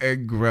grow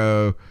and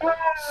grow.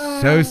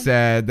 So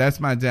sad. That's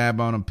my dab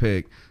on him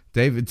pick.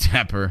 David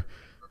Tepper.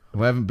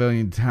 11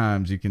 billion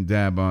times you can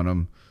dab on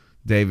him.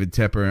 David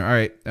Tepper. All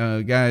right,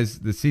 guys,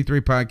 the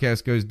C3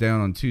 podcast goes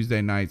down on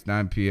Tuesday nights,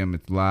 9 p.m.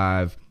 It's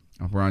live.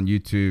 We're on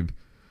YouTube,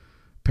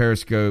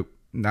 Periscope,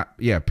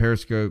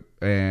 Periscope,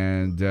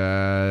 and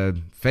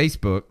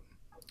Facebook.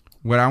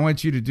 What I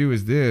want you to do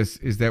is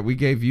that we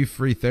gave you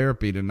free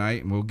therapy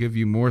tonight, and we'll give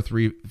you more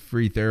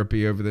free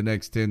therapy over the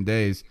next 10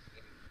 days.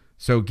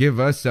 So give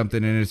us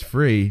something, and it's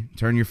free.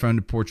 Turn your phone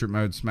to portrait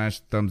mode,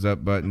 smash the thumbs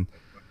up button,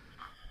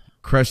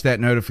 crush that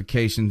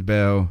notifications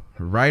bell,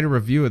 write a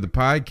review of the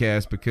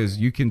podcast because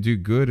you can do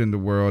good in the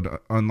world,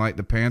 unlike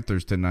the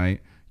Panthers tonight.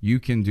 You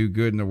can do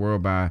good in the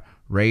world by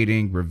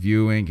rating,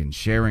 reviewing, and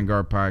sharing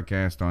our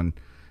podcast on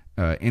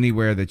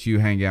anywhere that you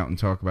hang out and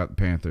talk about the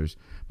Panthers.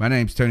 My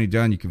name's Tony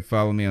Dunn. You can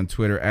follow me on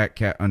Twitter at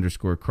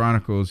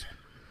 @cat_chronicles.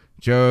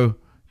 Joe,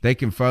 they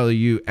can follow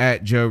you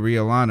at Joe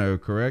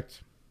Riolano,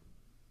 correct?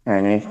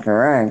 That is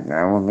correct.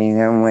 I will be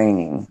there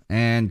waiting.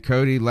 And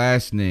Cody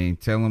Lashney,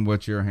 tell him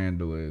what your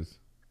handle is.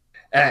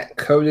 At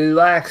Cody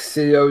Lax,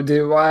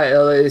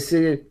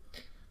 CODYLAC.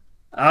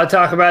 I'll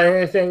talk about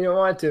anything you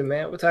want to,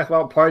 man. We'll talk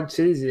about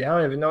Parcheesi. I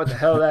don't even know what the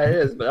hell that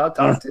is, but I'll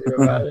talk to you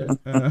about it.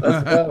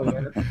 Let's go,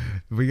 man.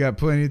 We got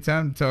plenty of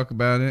time to talk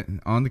about it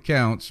on the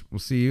couch. We'll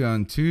see you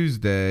on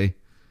Tuesday,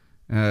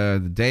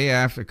 the day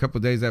after, a couple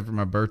of days after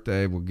my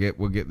birthday. We'll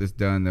get this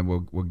done. Then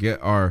we'll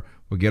get our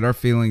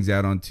feelings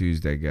out on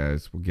Tuesday,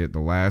 guys. We'll get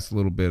the last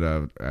little bit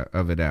of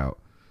it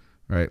out,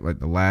 right? Like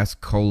the last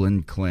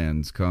colon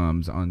cleanse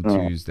comes on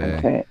Tuesday.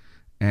 Okay.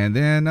 And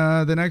then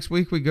the next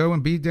week we go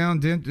and beat down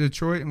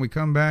Detroit, and we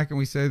come back and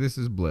we say this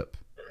is blip.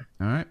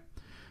 All right?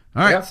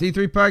 All right,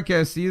 C3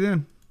 Podcast. See you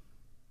then.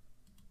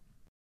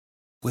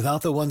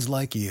 Without the ones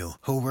like you,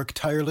 who work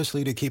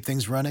tirelessly to keep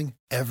things running,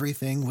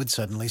 everything would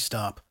suddenly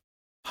stop.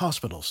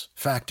 Hospitals,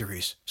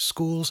 factories,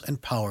 schools,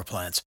 and power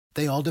plants,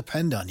 they all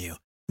depend on you.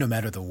 No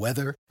matter the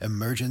weather,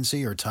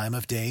 emergency, or time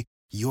of day,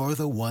 you're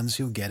the ones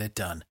who get it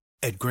done.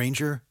 At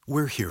Grainger,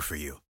 we're here for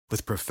you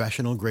with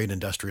professional-grade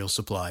industrial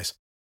supplies.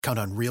 Count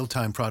on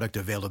real-time product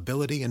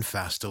availability and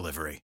fast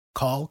delivery.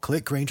 Call,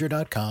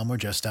 clickgrainger.com, or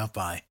just stop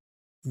by.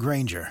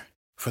 Grainger,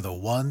 for the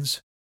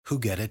ones who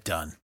get it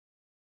done.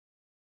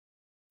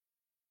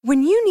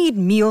 When you need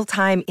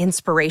mealtime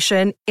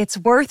inspiration, it's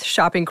worth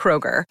shopping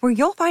Kroger, where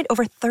you'll find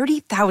over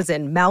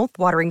 30,000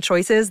 mouth-watering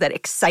choices that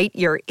excite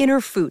your inner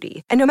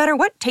foodie. And no matter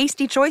what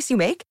tasty choice you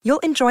make, you'll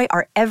enjoy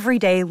our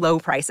everyday low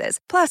prices,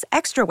 plus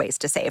extra ways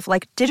to save,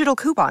 like digital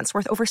coupons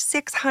worth over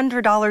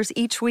 $600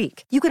 each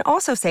week. You can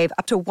also save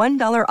up to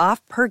 $1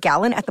 off per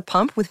gallon at the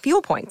pump with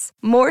fuel points.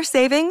 More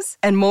savings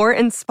and more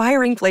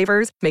inspiring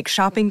flavors make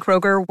shopping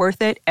Kroger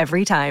worth it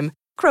every time.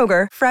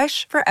 Kroger,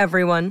 fresh for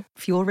everyone.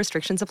 Fuel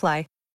restrictions apply.